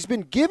because he's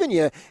been giving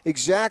you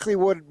exactly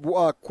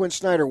what Quinn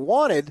Snyder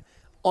wanted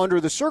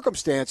under the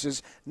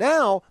circumstances.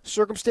 Now,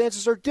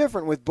 circumstances are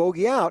different with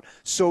Bogey out,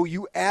 so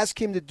you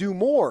ask him to do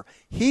more.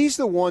 He's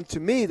the one, to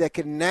me, that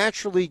can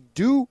naturally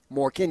do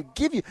more, can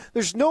give you.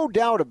 There's no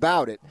doubt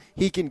about it.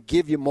 He can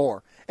give you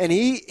more. And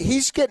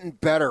he's getting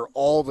better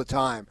all the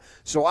time.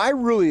 So I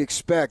really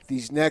expect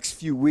these next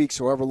few weeks,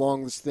 however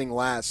long this thing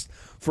lasts,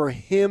 for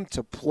him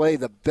to play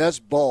the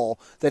best ball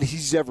that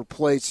he's ever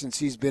played since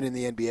he's been in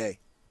the NBA.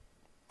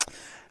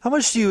 How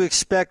much do you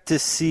expect to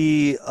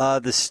see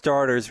the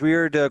starters? We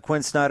heard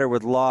Quinn Snyder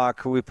with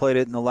Locke, who we played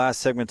it in the last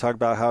segment, talk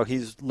about how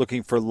he's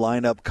looking for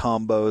lineup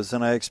combos,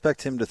 and I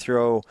expect him to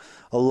throw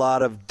a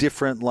lot of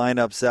different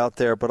lineups out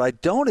there, but I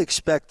don't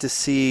expect to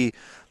see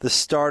the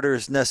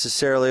starters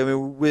necessarily. I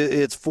mean,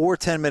 it's 4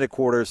 10-minute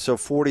quarters, so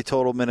 40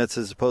 total minutes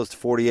as opposed to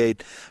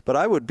 48, but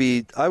I would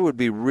be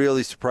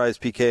really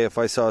surprised, PK, if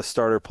I saw a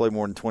starter play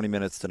more than 20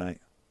 minutes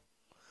tonight.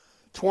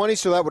 20,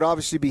 so that would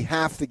obviously be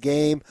half the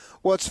game.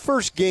 Well, it's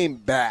first game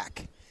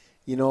back.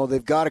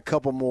 They've got a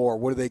couple more.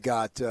 What do they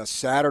got?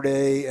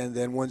 Saturday, and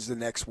then when's the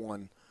next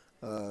one?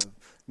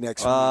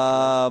 Next week?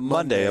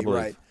 Monday, I believe.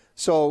 Right.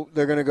 So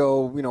they're going to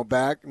go,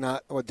 back,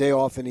 not a day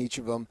off in each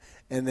of them,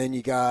 and then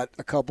you got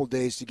a couple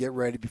days to get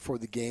ready before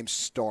the games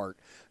start.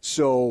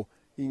 So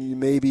you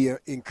maybe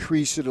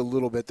increase it a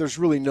little bit. There's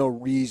really no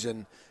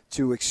reason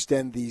to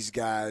extend these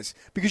guys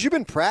because you've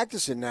been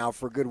practicing now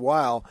for a good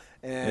while,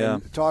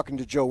 and talking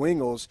to Joe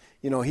Ingles,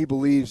 he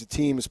believes the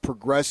team is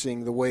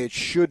progressing the way it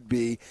should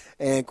be,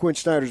 and Quinn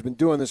Snyder's been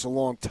doing this a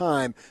long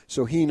time,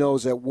 so he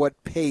knows at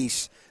what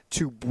pace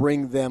to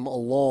bring them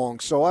along.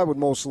 So I would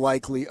most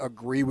likely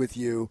agree with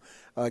you.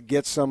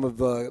 Get some of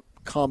the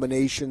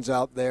combinations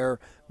out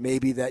there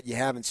maybe that you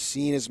haven't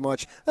seen as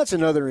much. That's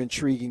another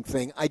intriguing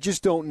thing. I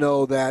just don't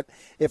know that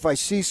if I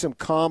see some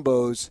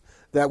combos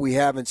that we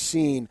haven't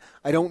seen,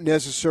 I don't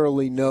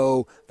necessarily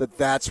know that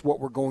that's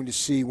what we're going to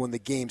see when the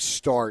games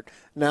start.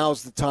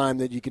 Now's the time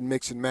that you can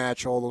mix and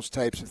match all those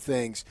types of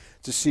things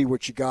to see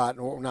what you got,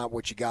 or not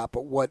what you got,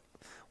 but what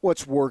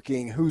what's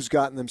working, who's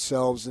gotten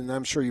themselves, and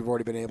I'm sure you've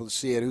already been able to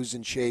see it, who's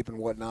in shape and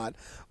whatnot.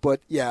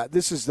 But, yeah,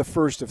 this is the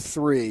first of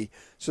 3,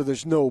 so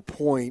there's no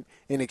point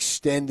in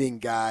extending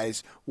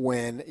guys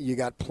when you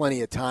got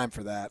plenty of time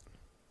for that.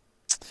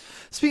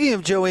 Speaking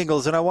of Joe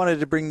Ingles, and I wanted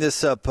to bring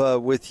this up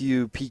with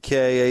you,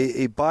 PK,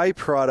 a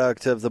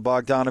byproduct of the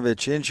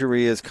Bogdanovich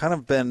injury has kind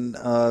of been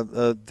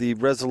the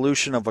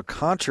resolution of a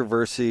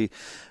controversy.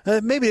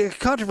 Maybe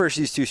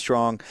controversy is too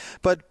strong,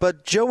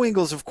 but Joe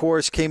Ingles, of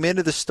course, came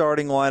into the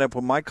starting lineup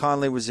when Mike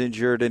Conley was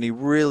injured, and he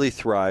really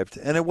thrived.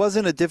 And it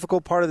wasn't a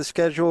difficult part of the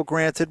schedule,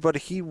 granted, but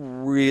he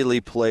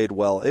really played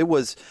well. It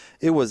was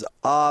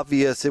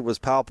obvious. It was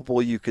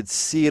palpable. You could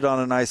see it on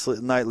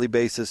a nightly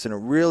basis, and it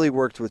really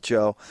worked with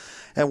Joe.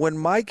 And when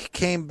Mike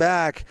came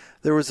back,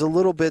 there was a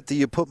little bit, do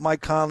you put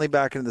Mike Conley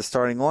back into the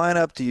starting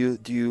lineup? Do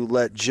you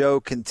let Joe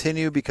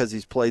continue because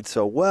he's played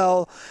so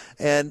well?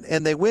 And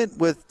they went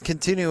with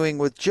continuing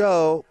with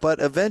Joe,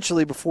 but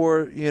eventually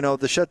before,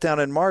 the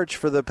shutdown in March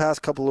for the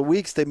past couple of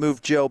weeks, they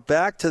moved Joe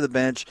back to the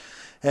bench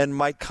and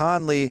Mike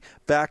Conley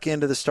back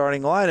into the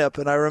starting lineup.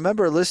 And I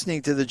remember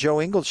listening to the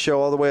Joe Ingles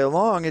show all the way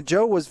along, and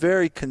Joe was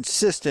very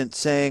consistent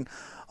saying,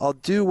 I'll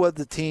do what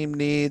the team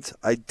needs.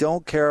 I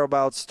don't care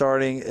about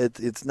starting.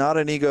 It's not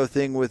an ego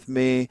thing with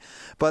me.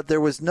 But there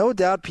was no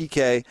doubt,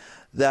 PK,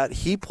 that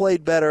he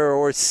played better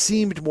or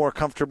seemed more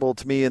comfortable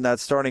to me in that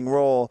starting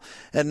role.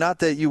 And not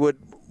that you would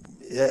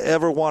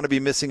ever want to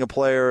be missing a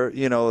player,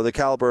 the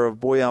caliber of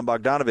Bojan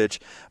Bogdanovich.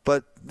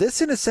 But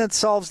this, in a sense,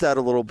 solves that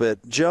a little bit.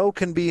 Joe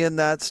can be in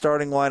that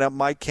starting lineup.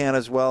 Mike can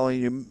as well.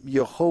 And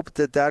you hope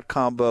that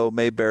combo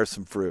may bear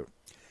some fruit.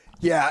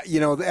 Yeah,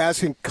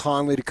 asking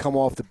Conley to come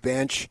off the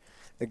bench,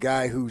 a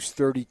guy who's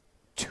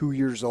 32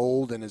 years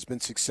old and has been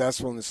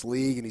successful in this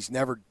league, and he's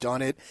never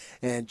done it,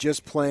 and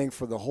just playing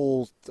for the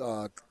whole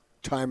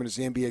time in his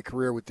NBA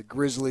career with the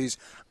Grizzlies,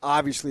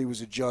 obviously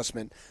was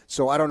adjustment.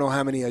 So I don't know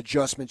how many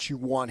adjustments you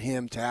want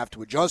him to have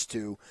to adjust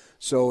to,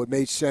 so it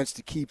made sense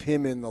to keep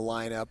him in the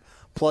lineup.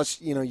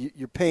 Plus,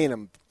 you're paying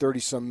him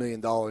 $30-some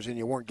million, and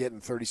you weren't getting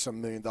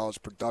 $30-some million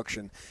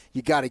production.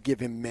 You got to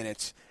give him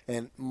minutes.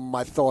 And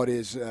my thought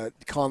is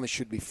Conley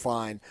should be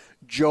fine.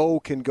 Joe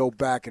can go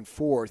back and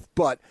forth,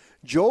 but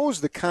Joe's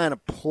the kind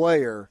of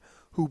player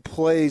who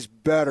plays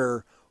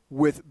better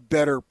with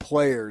better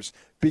players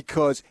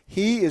because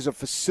he is a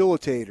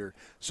facilitator.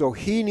 So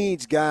he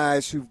needs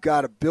guys who've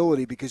got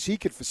ability because he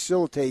could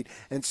facilitate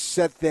and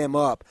set them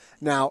up.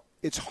 Now,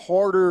 it's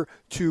harder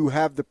to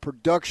have the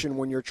production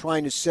when you're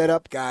trying to set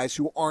up guys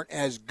who aren't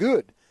as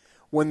good.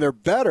 When they're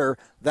better,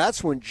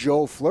 that's when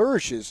Joe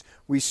flourishes.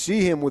 We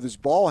see him with his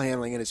ball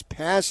handling and his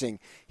passing.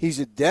 He's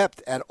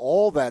adept at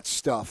all that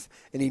stuff,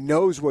 and he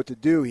knows what to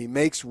do. He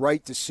makes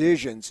right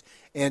decisions,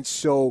 and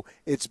so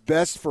it's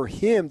best for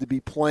him to be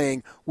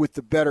playing with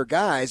the better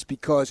guys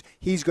because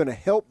he's going to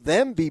help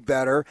them be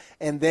better,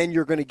 and then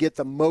you're going to get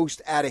the most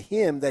out of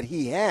him that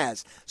he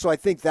has. So I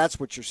think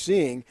that's what you're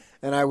seeing,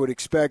 and I would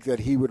expect that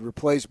he would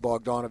replace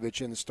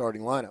Bogdanovich in the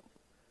starting lineup.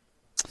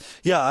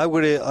 Yeah, I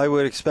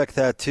would expect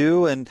that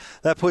too, and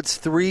that puts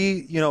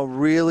 3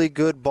 really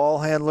good ball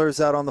handlers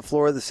out on the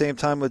floor at the same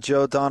time with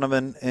Joe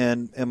Donovan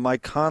and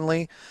Mike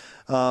Conley.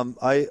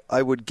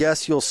 I would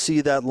guess you'll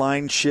see that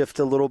line shift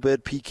a little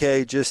bit,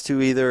 PK, just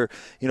to either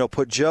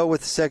put Joe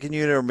with the second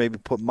unit or maybe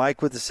put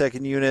Mike with the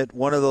second unit.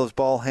 One of those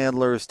ball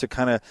handlers to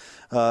kind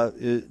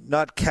of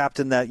not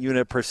captain that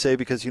unit per se,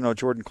 because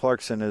Jordan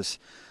Clarkson is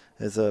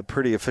a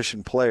pretty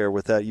efficient player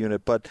with that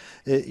unit. But,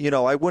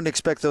 I wouldn't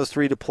expect those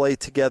 3 to play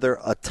together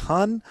a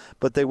ton,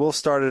 but they will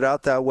start it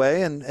out that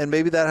way. And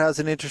maybe that has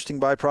an interesting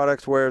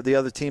byproduct where the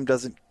other team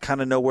doesn't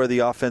kind of know where the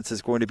offense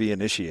is going to be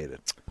initiated.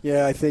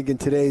 Yeah, I think in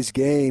today's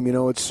game,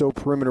 it's so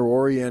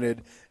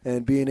perimeter-oriented,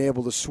 and being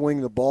able to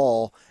swing the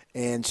ball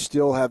and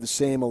still have the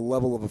same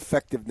level of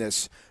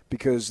effectiveness,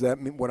 because that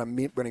what I'm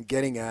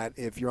getting at,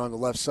 if you're on the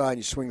left side and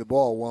you swing the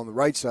ball, well, on the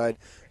right side,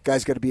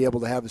 guys got to be able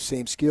to have the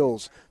same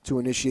skills to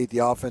initiate the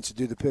offense, to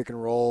do the pick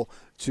and roll,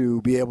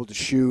 to be able to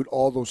shoot,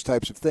 all those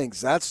types of things.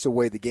 That's the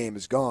way the game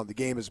has gone. The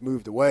game has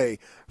moved away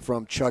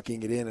from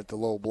chucking it in at the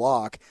low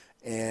block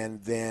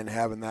and then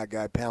having that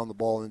guy pound the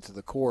ball into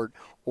the court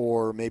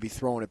or maybe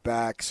throwing it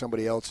back,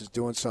 somebody else is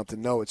doing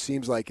something. No, it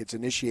seems like it's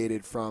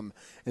initiated from,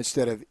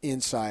 instead of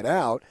inside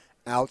out,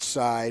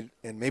 outside,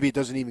 and maybe it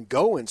doesn't even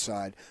go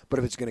inside. But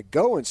if it's going to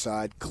go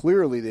inside,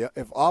 clearly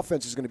if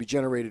offense is going to be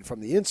generated from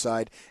the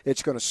inside,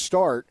 it's going to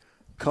start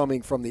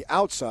coming from the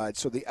outside.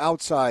 So the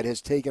outside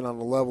has taken on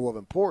a level of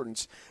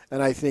importance,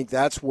 and I think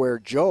that's where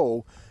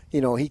Joe,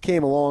 he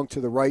came along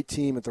to the right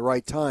team at the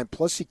right time.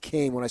 Plus he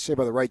came, when I say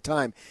by the right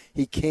time,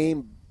 he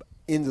came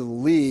into the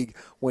league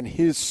when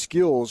his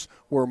skills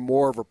were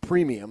more of a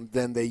premium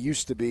than they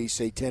used to be,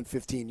 say, 10,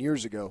 15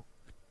 years ago.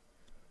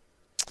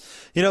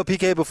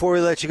 PK, before we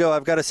let you go,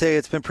 I've got to say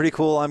it's been pretty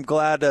cool. I'm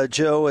glad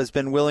Joe has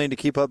been willing to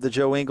keep up the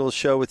Joe Ingles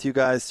show with you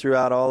guys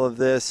throughout all of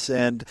this.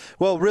 And,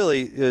 well,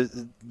 really,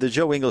 the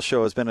Joe Ingles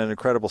show has been an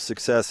incredible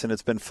success, and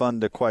it's been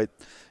fun to quite,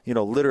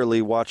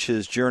 literally watch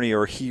his journey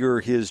or hear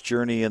his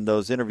journey in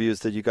those interviews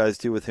that you guys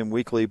do with him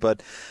weekly.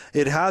 But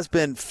it has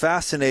been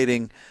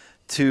fascinating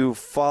to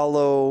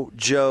follow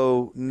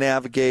Joe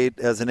navigate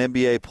as an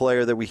NBA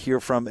player that we hear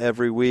from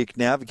every week,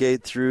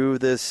 navigate through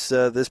this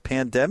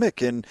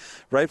pandemic, and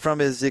right from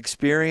his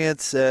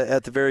experience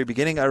at the very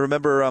beginning. I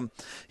remember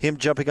him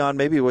jumping on,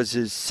 maybe it was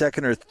his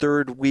second or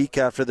third week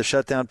after the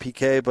shutdown,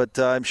 PK, but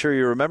I'm sure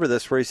you remember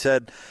this, where he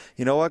said,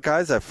 you know what,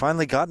 guys, I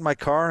finally got in my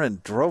car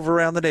and drove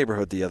around the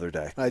neighborhood the other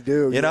day. I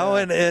do. You know,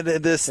 and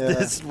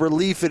this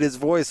relief in his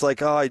voice,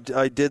 like, oh,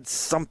 I did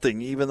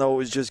something, even though it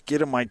was just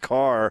get in my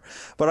car.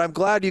 But I'm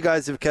glad you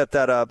guys have kept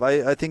that up.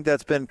 I think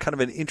that's been kind of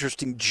an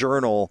interesting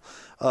journal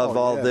of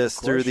all this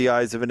through the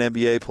eyes of an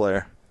NBA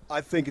player.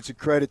 I think it's a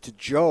credit to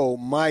Joe.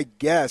 My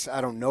guess, I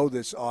don't know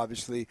this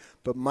obviously,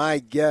 but my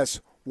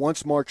guess,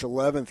 once March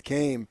 11th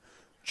came,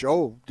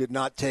 Joe did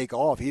not take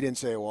off. He didn't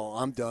say, well,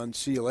 I'm done,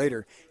 see you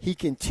later. He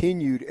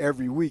continued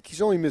every week.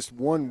 He's only missed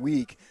 1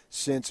 week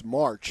since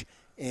March,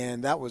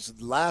 and that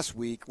was last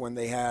week when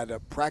they had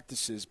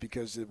practices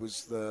because it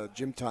was the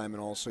gym time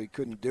and all, so he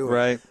couldn't do it.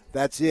 Right.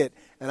 That's it.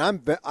 And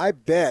I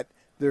bet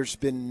there's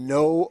been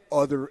no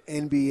other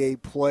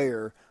NBA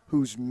player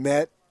who's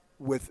met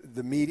with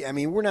the media. I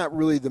mean, we're not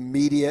really the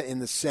media in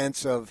the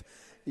sense of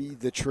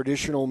the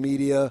traditional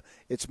media.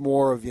 It's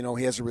more of,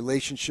 he has a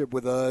relationship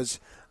with us,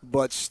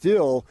 but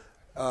still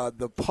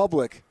the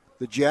public,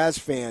 the Jazz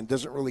fan,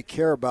 doesn't really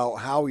care about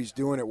how he's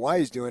doing it, why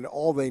he's doing it.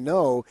 All they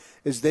know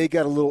is they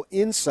got a little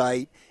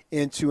insight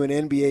into an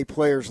NBA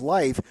player's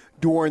life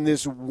during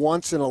this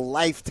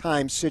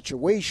once-in-a-lifetime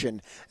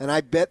situation. And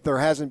I bet there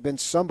hasn't been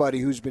somebody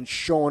who's been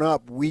showing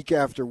up week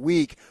after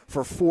week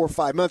for 4 or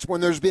 5 months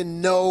when there's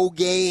been no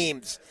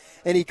games.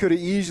 And he could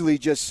have easily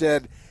just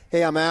said,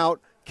 hey, I'm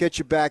out. Catch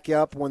you back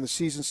up when the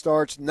season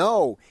starts.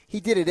 No, he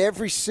did it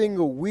every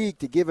single week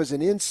to give us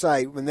an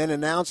insight, and then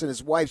announcing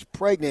his wife's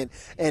pregnant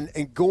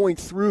and going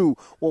through,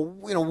 well,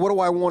 what do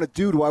I want to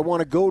do? Do I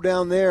want to go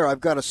down there?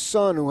 I've got a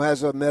son who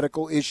has a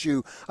medical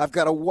issue. I've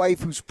got a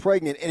wife who's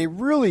pregnant. And he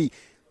really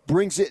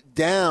brings it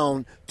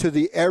down to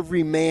the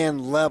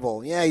everyman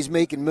level. Yeah, he's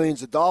making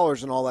millions of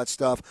dollars and all that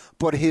stuff,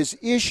 but his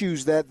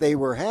issues that they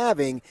were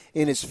having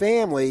in his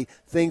family,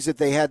 things that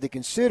they had to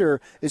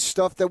consider, is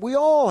stuff that we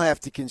all have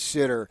to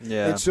consider.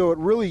 Yeah. And so it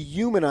really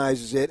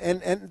humanizes it.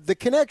 And the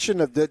connection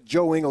that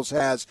Joe Ingles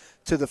has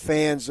to the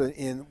fans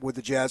with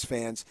the Jazz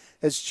fans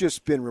has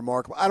just been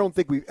remarkable. I don't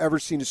think we've ever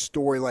seen a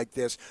story like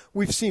this.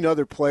 We've seen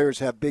other players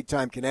have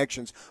big-time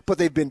connections, but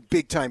they've been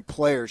big-time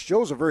players.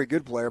 Joe's a very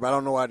good player, but I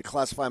don't know how to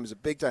classify him as a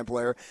big-time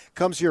player.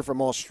 Comes here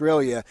from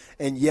Australia,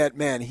 and yet,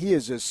 man, he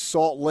is as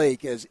Salt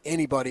Lake as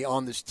anybody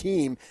on this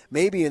team,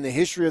 maybe in the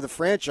history of the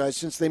franchise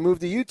since they moved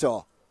to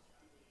Utah.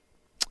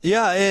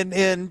 Yeah,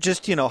 and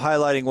just,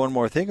 highlighting one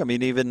more thing. I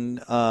mean,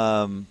 even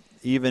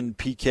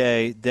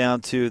PK,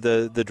 down to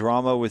the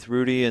drama with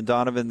Rudy and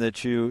Donovan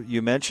that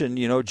you mentioned,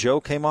 Joe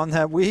came on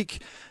that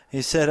week.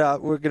 He said,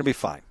 we're going to be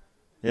fine.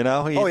 He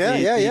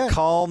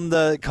calmed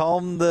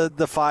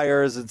the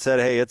fires and said,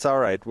 hey, it's all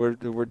right.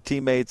 We're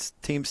teammates,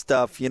 team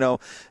stuff,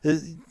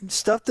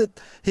 stuff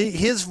that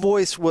his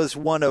voice was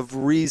one of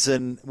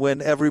reason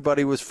when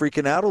everybody was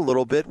freaking out a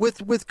little bit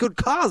with good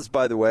cause,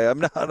 by the way.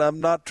 I'm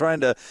not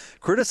trying to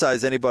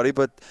criticize anybody,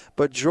 but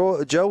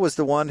Joe was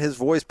the one, his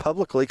voice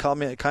publicly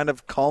kind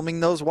of calming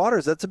those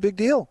waters. That's a big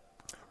deal.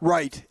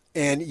 Right.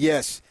 And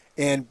yes.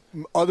 And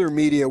other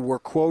media were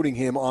quoting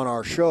him on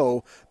our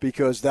show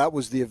because that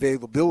was the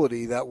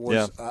availability that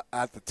was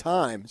at the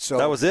time. So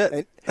that was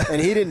it.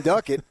 And he didn't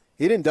duck it.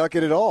 He didn't duck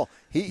it at all.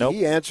 Nope.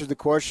 He answered the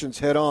questions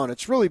head on.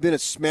 It's really been a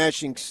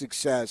smashing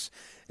success.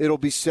 It'll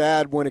be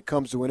sad when it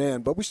comes to an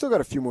end, but we still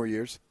got a few more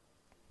years.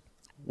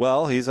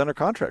 Well, he's under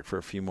contract for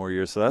a few more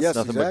years, so that's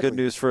nothing but good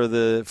news for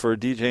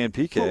DJ and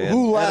PK.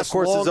 Who lasts and of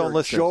course, longer, his own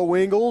listeners. Joe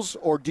Ingles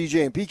or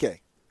DJ and PK?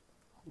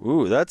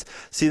 Ooh, that's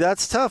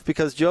tough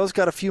because Joe's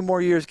got a few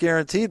more years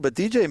guaranteed, but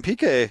DJ and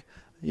PK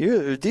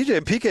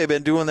have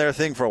been doing their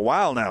thing for a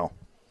while now.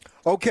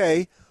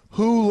 Okay,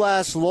 who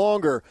lasts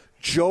longer,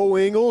 Joe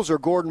Ingles or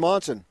Gordon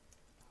Monson?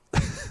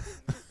 I'm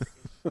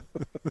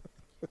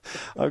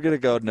going to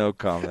go no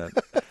comment.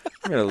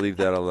 I'm going to leave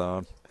that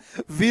alone.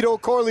 Vito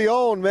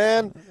Corleone,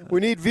 man. We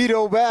need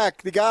Vito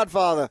back, the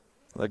Godfather.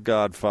 The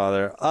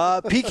Godfather.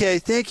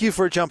 PK, thank you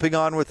for jumping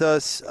on with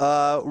us.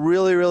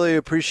 Really, really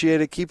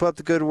appreciate it. Keep up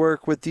the good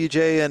work with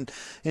DJ and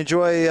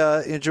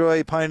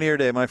enjoy Pioneer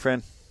Day, my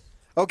friend.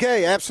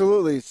 Okay,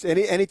 absolutely.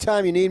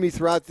 Anytime you need me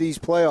throughout these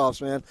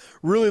playoffs, man.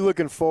 Really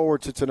looking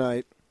forward to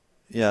tonight.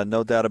 Yeah,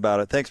 no doubt about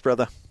it. Thanks,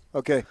 brother.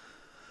 Okay.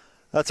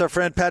 That's our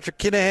friend Patrick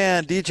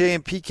Kinahan, DJ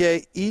and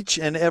PK, each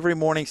and every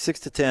morning, 6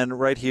 to 10,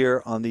 right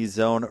here on the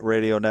Zone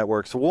Radio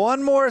Networks.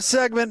 One more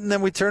segment, and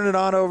then we turn it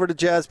on over to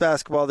Jazz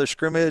basketball. Their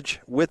scrimmage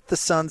with the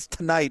Suns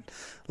tonight,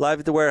 live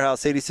at the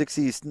Warehouse, 86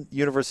 East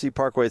University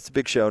Parkway. It's the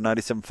Big Show,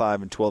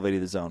 97.5 and 1280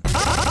 The Zone.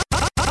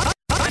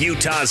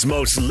 Utah's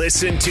most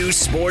listened to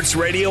sports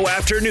radio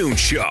afternoon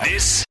show.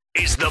 This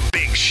is The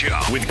Big Show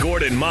with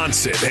Gordon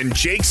Monson and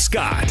Jake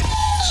Scott.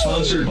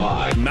 Sponsored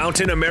by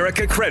Mountain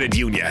America Credit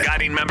Union,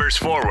 guiding members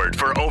forward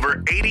for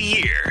over 80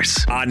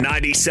 years. On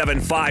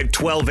 97.5,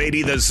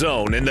 1280 The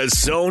Zone and the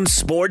Zone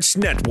Sports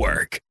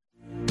Network.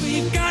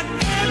 We've got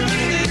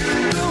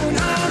everything going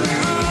on.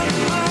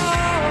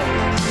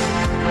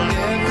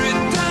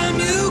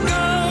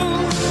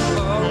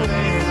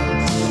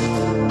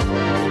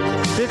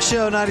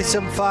 Show,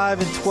 97.5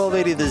 and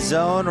 1280 The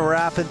Zone.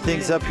 Wrapping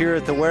things up here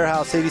at the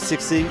Warehouse,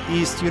 86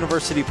 East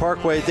University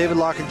Parkway. David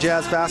Locke and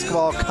Jazz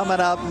basketball coming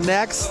up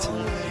next.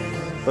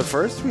 But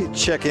first, we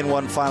check in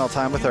one final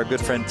time with our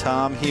good friend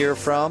Tom here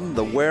from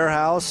the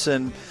Warehouse.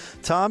 And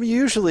Tom, you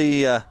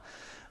usually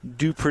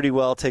do pretty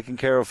well taking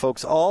care of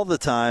folks all the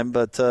time,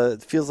 but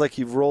it feels like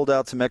you've rolled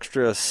out some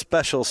extra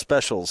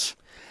specials.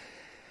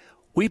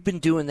 We've been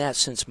doing that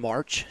since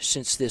March,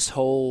 since this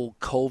whole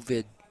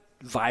COVID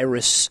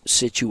virus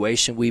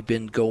situation. We've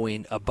been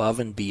going above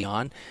and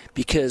beyond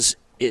because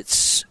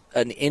it's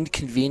an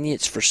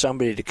inconvenience for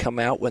somebody to come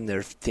out when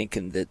they're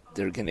thinking that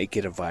they're going to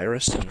get a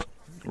virus and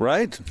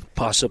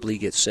possibly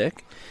get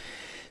sick.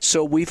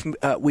 So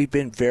we've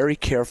been very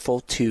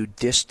careful to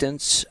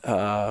distance.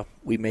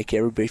 We make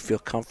everybody feel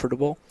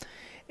comfortable,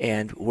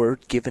 and we're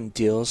giving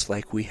deals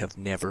like we have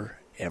never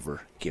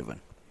ever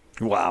given.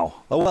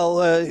 Wow. Well,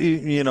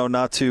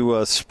 not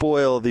to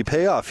spoil the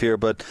payoff here,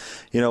 but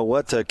you know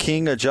what?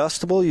 King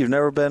adjustable, you've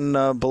never been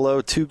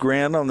below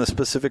 $2,000 on the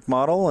specific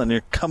model, and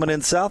you're coming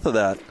in south of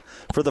that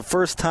for the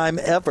first time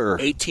ever.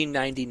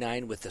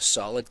 $18.99 with a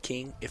solid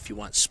king. If you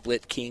want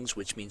split kings,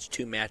 which means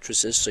two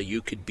mattresses, so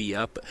you could be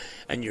up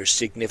and your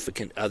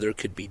significant other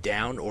could be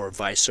down, or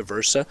vice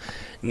versa,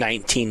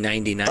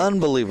 $19.99.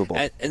 Unbelievable.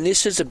 And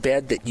this is a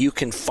bed that you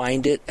can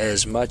find it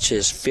as much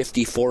as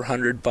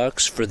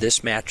 $5,400 for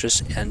this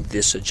mattress and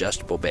this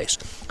adjustable base.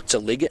 It's a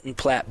Liggett and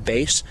Platt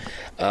base.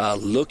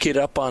 Look it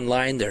up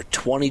online. They're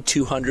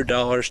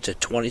 $2,200 to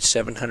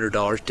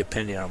 $2,700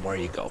 depending on where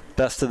you go.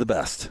 Best of the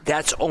best.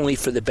 That's only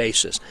for the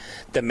bases.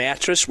 The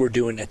mattress, we're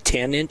doing a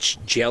 10-inch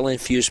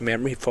gel-infused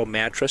memory foam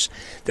mattress.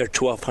 They're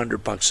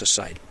 $1,200 a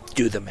side.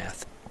 Do the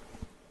math.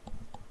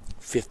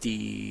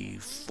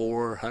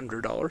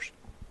 $5,400.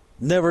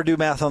 Never do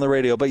math on the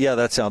radio, but yeah,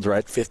 that sounds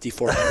right.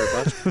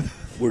 $5,400.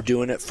 We're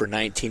doing it for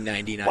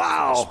 $19.99.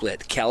 Wow.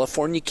 Split.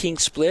 California King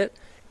split,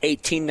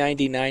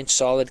 $18.99.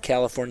 Solid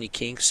California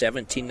King,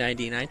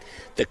 $17.99.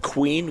 The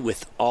Queen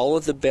with all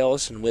of the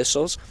bells and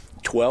whistles,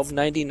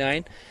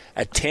 $12.99.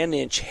 A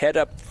 10-inch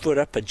head-up,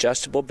 foot-up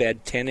adjustable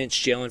bed,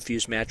 10-inch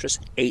gel-infused mattress,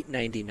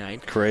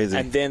 $8.99. Crazy.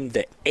 And then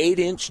the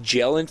 8-inch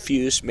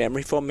gel-infused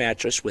memory foam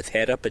mattress with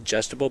head-up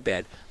adjustable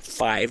bed,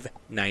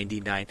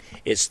 $5.99.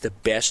 It's the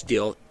best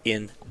deal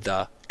in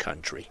the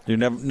country. You're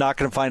not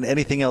going to find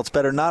anything else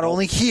better, not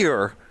only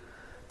here,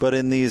 but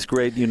in these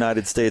great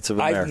United States of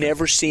America. I've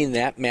never seen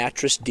that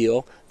mattress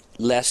deal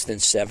less than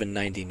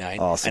 $7.99.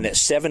 Awesome. And at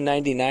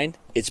 $7.99,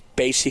 it's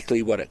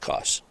basically what it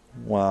costs.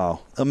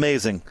 Wow.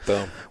 Amazing.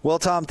 Boom. Well,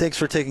 Tom, thanks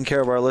for taking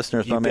care of our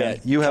listeners, my man.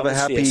 You have a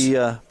happy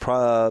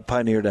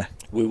Pioneer Day.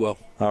 We will.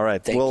 All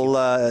right. Thank you.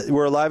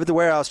 We're live at the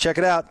Warehouse. Check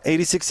it out.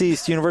 86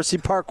 East University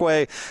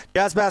Parkway.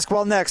 Jazz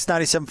basketball next,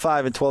 97.5 and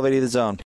 1280 The Zone.